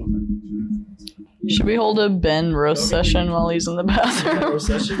 faster one. Should we hold a Ben roast session while he's in the bathroom? Roast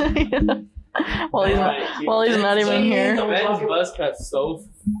session? Yeah. While he's not even here. Ben's buzz cut's so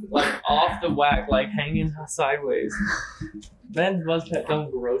like off the whack, like hanging sideways. Ben's buzz cut don't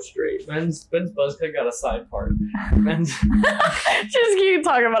grow straight. Ben's buzz cut got a side part. Ben's Just keep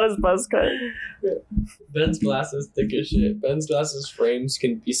talking about his buzz cut. Ben's glasses thick as shit. Ben's glasses frames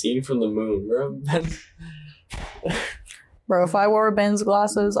can be seen from the moon, bro. Bro, if I wore Ben's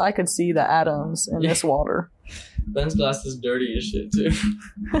glasses, I could see the atoms in this water. Ben's glasses dirty as shit too.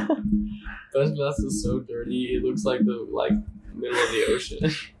 Ben's glasses so dirty, it looks like the middle of the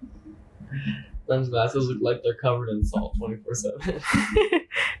ocean. Ben's glasses look like they're covered in salt 24/7.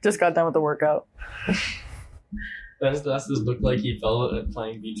 Just got done with the workout. Ben's glasses look like he fell at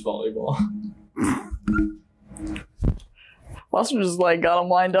playing beach volleyball. Foster just like got him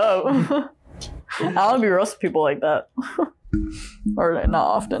lined up. I don't want to be roasting people like that. Or not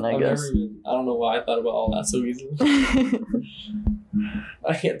often, I guess. I don't know why I thought about all that so easily.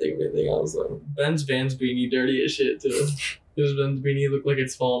 I can't think of anything else though. Ben's Vans beanie dirty as shit too. His Ben's beanie look like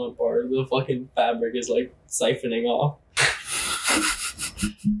it's falling apart. The fucking fabric is like siphoning off.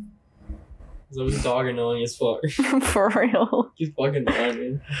 So his dog annoying as fuck. For real. He's fucking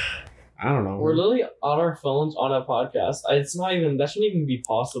annoying. I don't know. We're literally on our phones on a podcast. It's not even, that shouldn't even be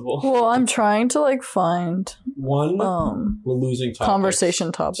possible. Well, I'm trying to like find One, we're losing topics.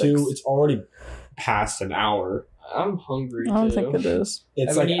 conversation topics. Two, it's already past an hour. I'm hungry I don't too. think it is.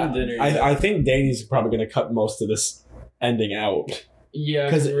 It's I haven't like eaten dinner yet. I think Danny's probably going to cut most of this ending out. Yeah,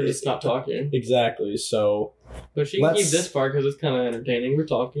 'Cause because we're just not talking. Exactly. So But she can keep this part because it's kind of entertaining. We're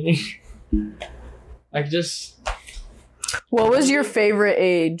talking. I could just... What was your favorite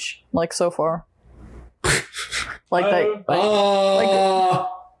age, like, so far? Like that.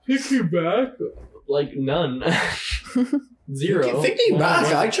 Pick me back. Like, none. Zero. Thinking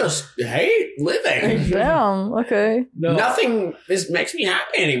back, I just hate living. Damn, okay. No. Nothing makes me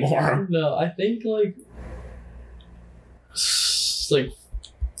happy anymore. No, I think, like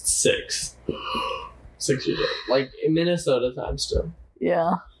 6. 6 years old. Like, in Minnesota time still.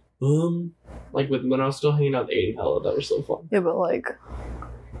 Yeah. Like, when I was still hanging out with Aiden Hella, that was so fun. Yeah, but like,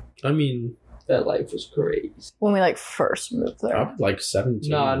 I mean, That life was crazy. when we like first moved there. I'm like 17.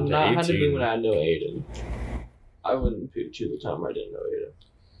 No, to not had to be 18. when I know Aiden. I wouldn't choose a time where I didn't know Aiden.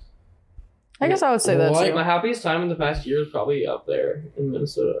 I guess I would say that What? too. My happiest time in the past year is probably up there in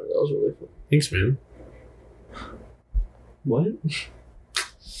Minnesota. That was really fun. Thanks, man. What?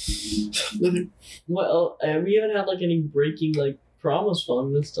 Nothing. Well, we haven't had like any breaking like promise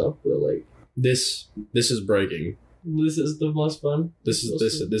fun and stuff, but like This is breaking. this is the most fun. This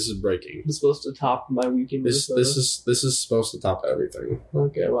is breaking. It's supposed to top my weekend. This is supposed to top everything.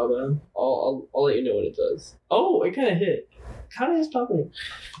 Okay, my bad. I'll let you know when it does. Oh, it kind of hit. Kind of is topping.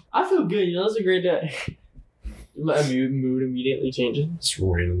 I feel good. You know, it's a great day. My mood immediately changing. It's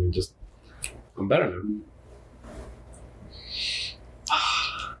randomly just. I'm better now.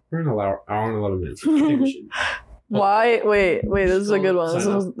 We're in an hour and 11 minutes. I think we should. Why? Wait. This is a good one. This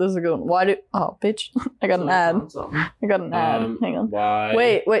is a good one. Why do? Oh, bitch! I got an ad. I got an ad. Hang on.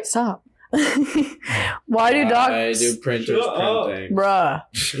 Why? Wait. Stop. Why do I do printers printing. Bruh.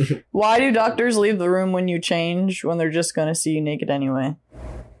 Why do doctors leave the room when you change when they're just gonna see you naked anyway?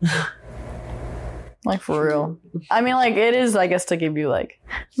 Like, for real. I mean, like, it is, I guess, to give you, like,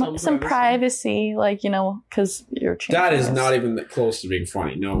 some privacy. Like, you know, because you're changing. That is not even close to being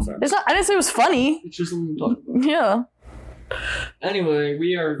funny. No offense. It's not. I didn't say it was funny. It's just something to talk about. Yeah. Anyway,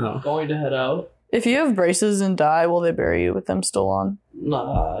 we are going to head out. If you have braces and die, will they bury you with them still on?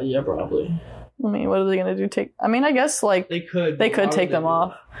 Nah, yeah, probably. I mean, what are they gonna do? I mean, I guess like They could take them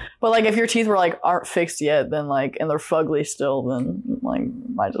off. But like, if your teeth were like aren't fixed yet, then like, and they're fugly still, then like,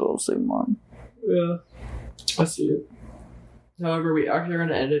 might as well sleep them on. Yeah, I see it. However, we actually are going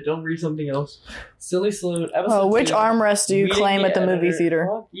to end it. Don't read something else. Silly Saloon, episode Which 2. armrest do you We claim didn't at the get movie editor. theater?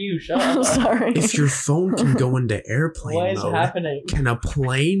 Fuck you, shut up. Sorry. If your phone can go into airplane What is mode, happening? can a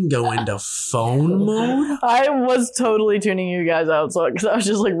plane go into phone mode? I was totally tuning you guys out, so because I was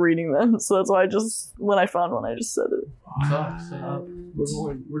just like reading them, so that's why when I found one, I just said it.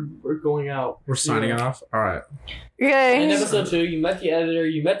 We're going out. We're signing off. All right. In Okay. episode 2, you met the editor,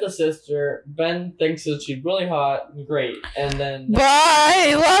 you met the sister. Ben thinks that she's really hot and great, and then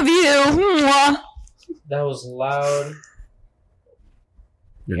Bye. Love you. Mwah. that was loud.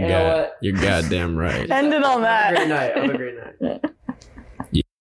 You're You know what? You're goddamn right. End it on Have a that. great night. Have a great night.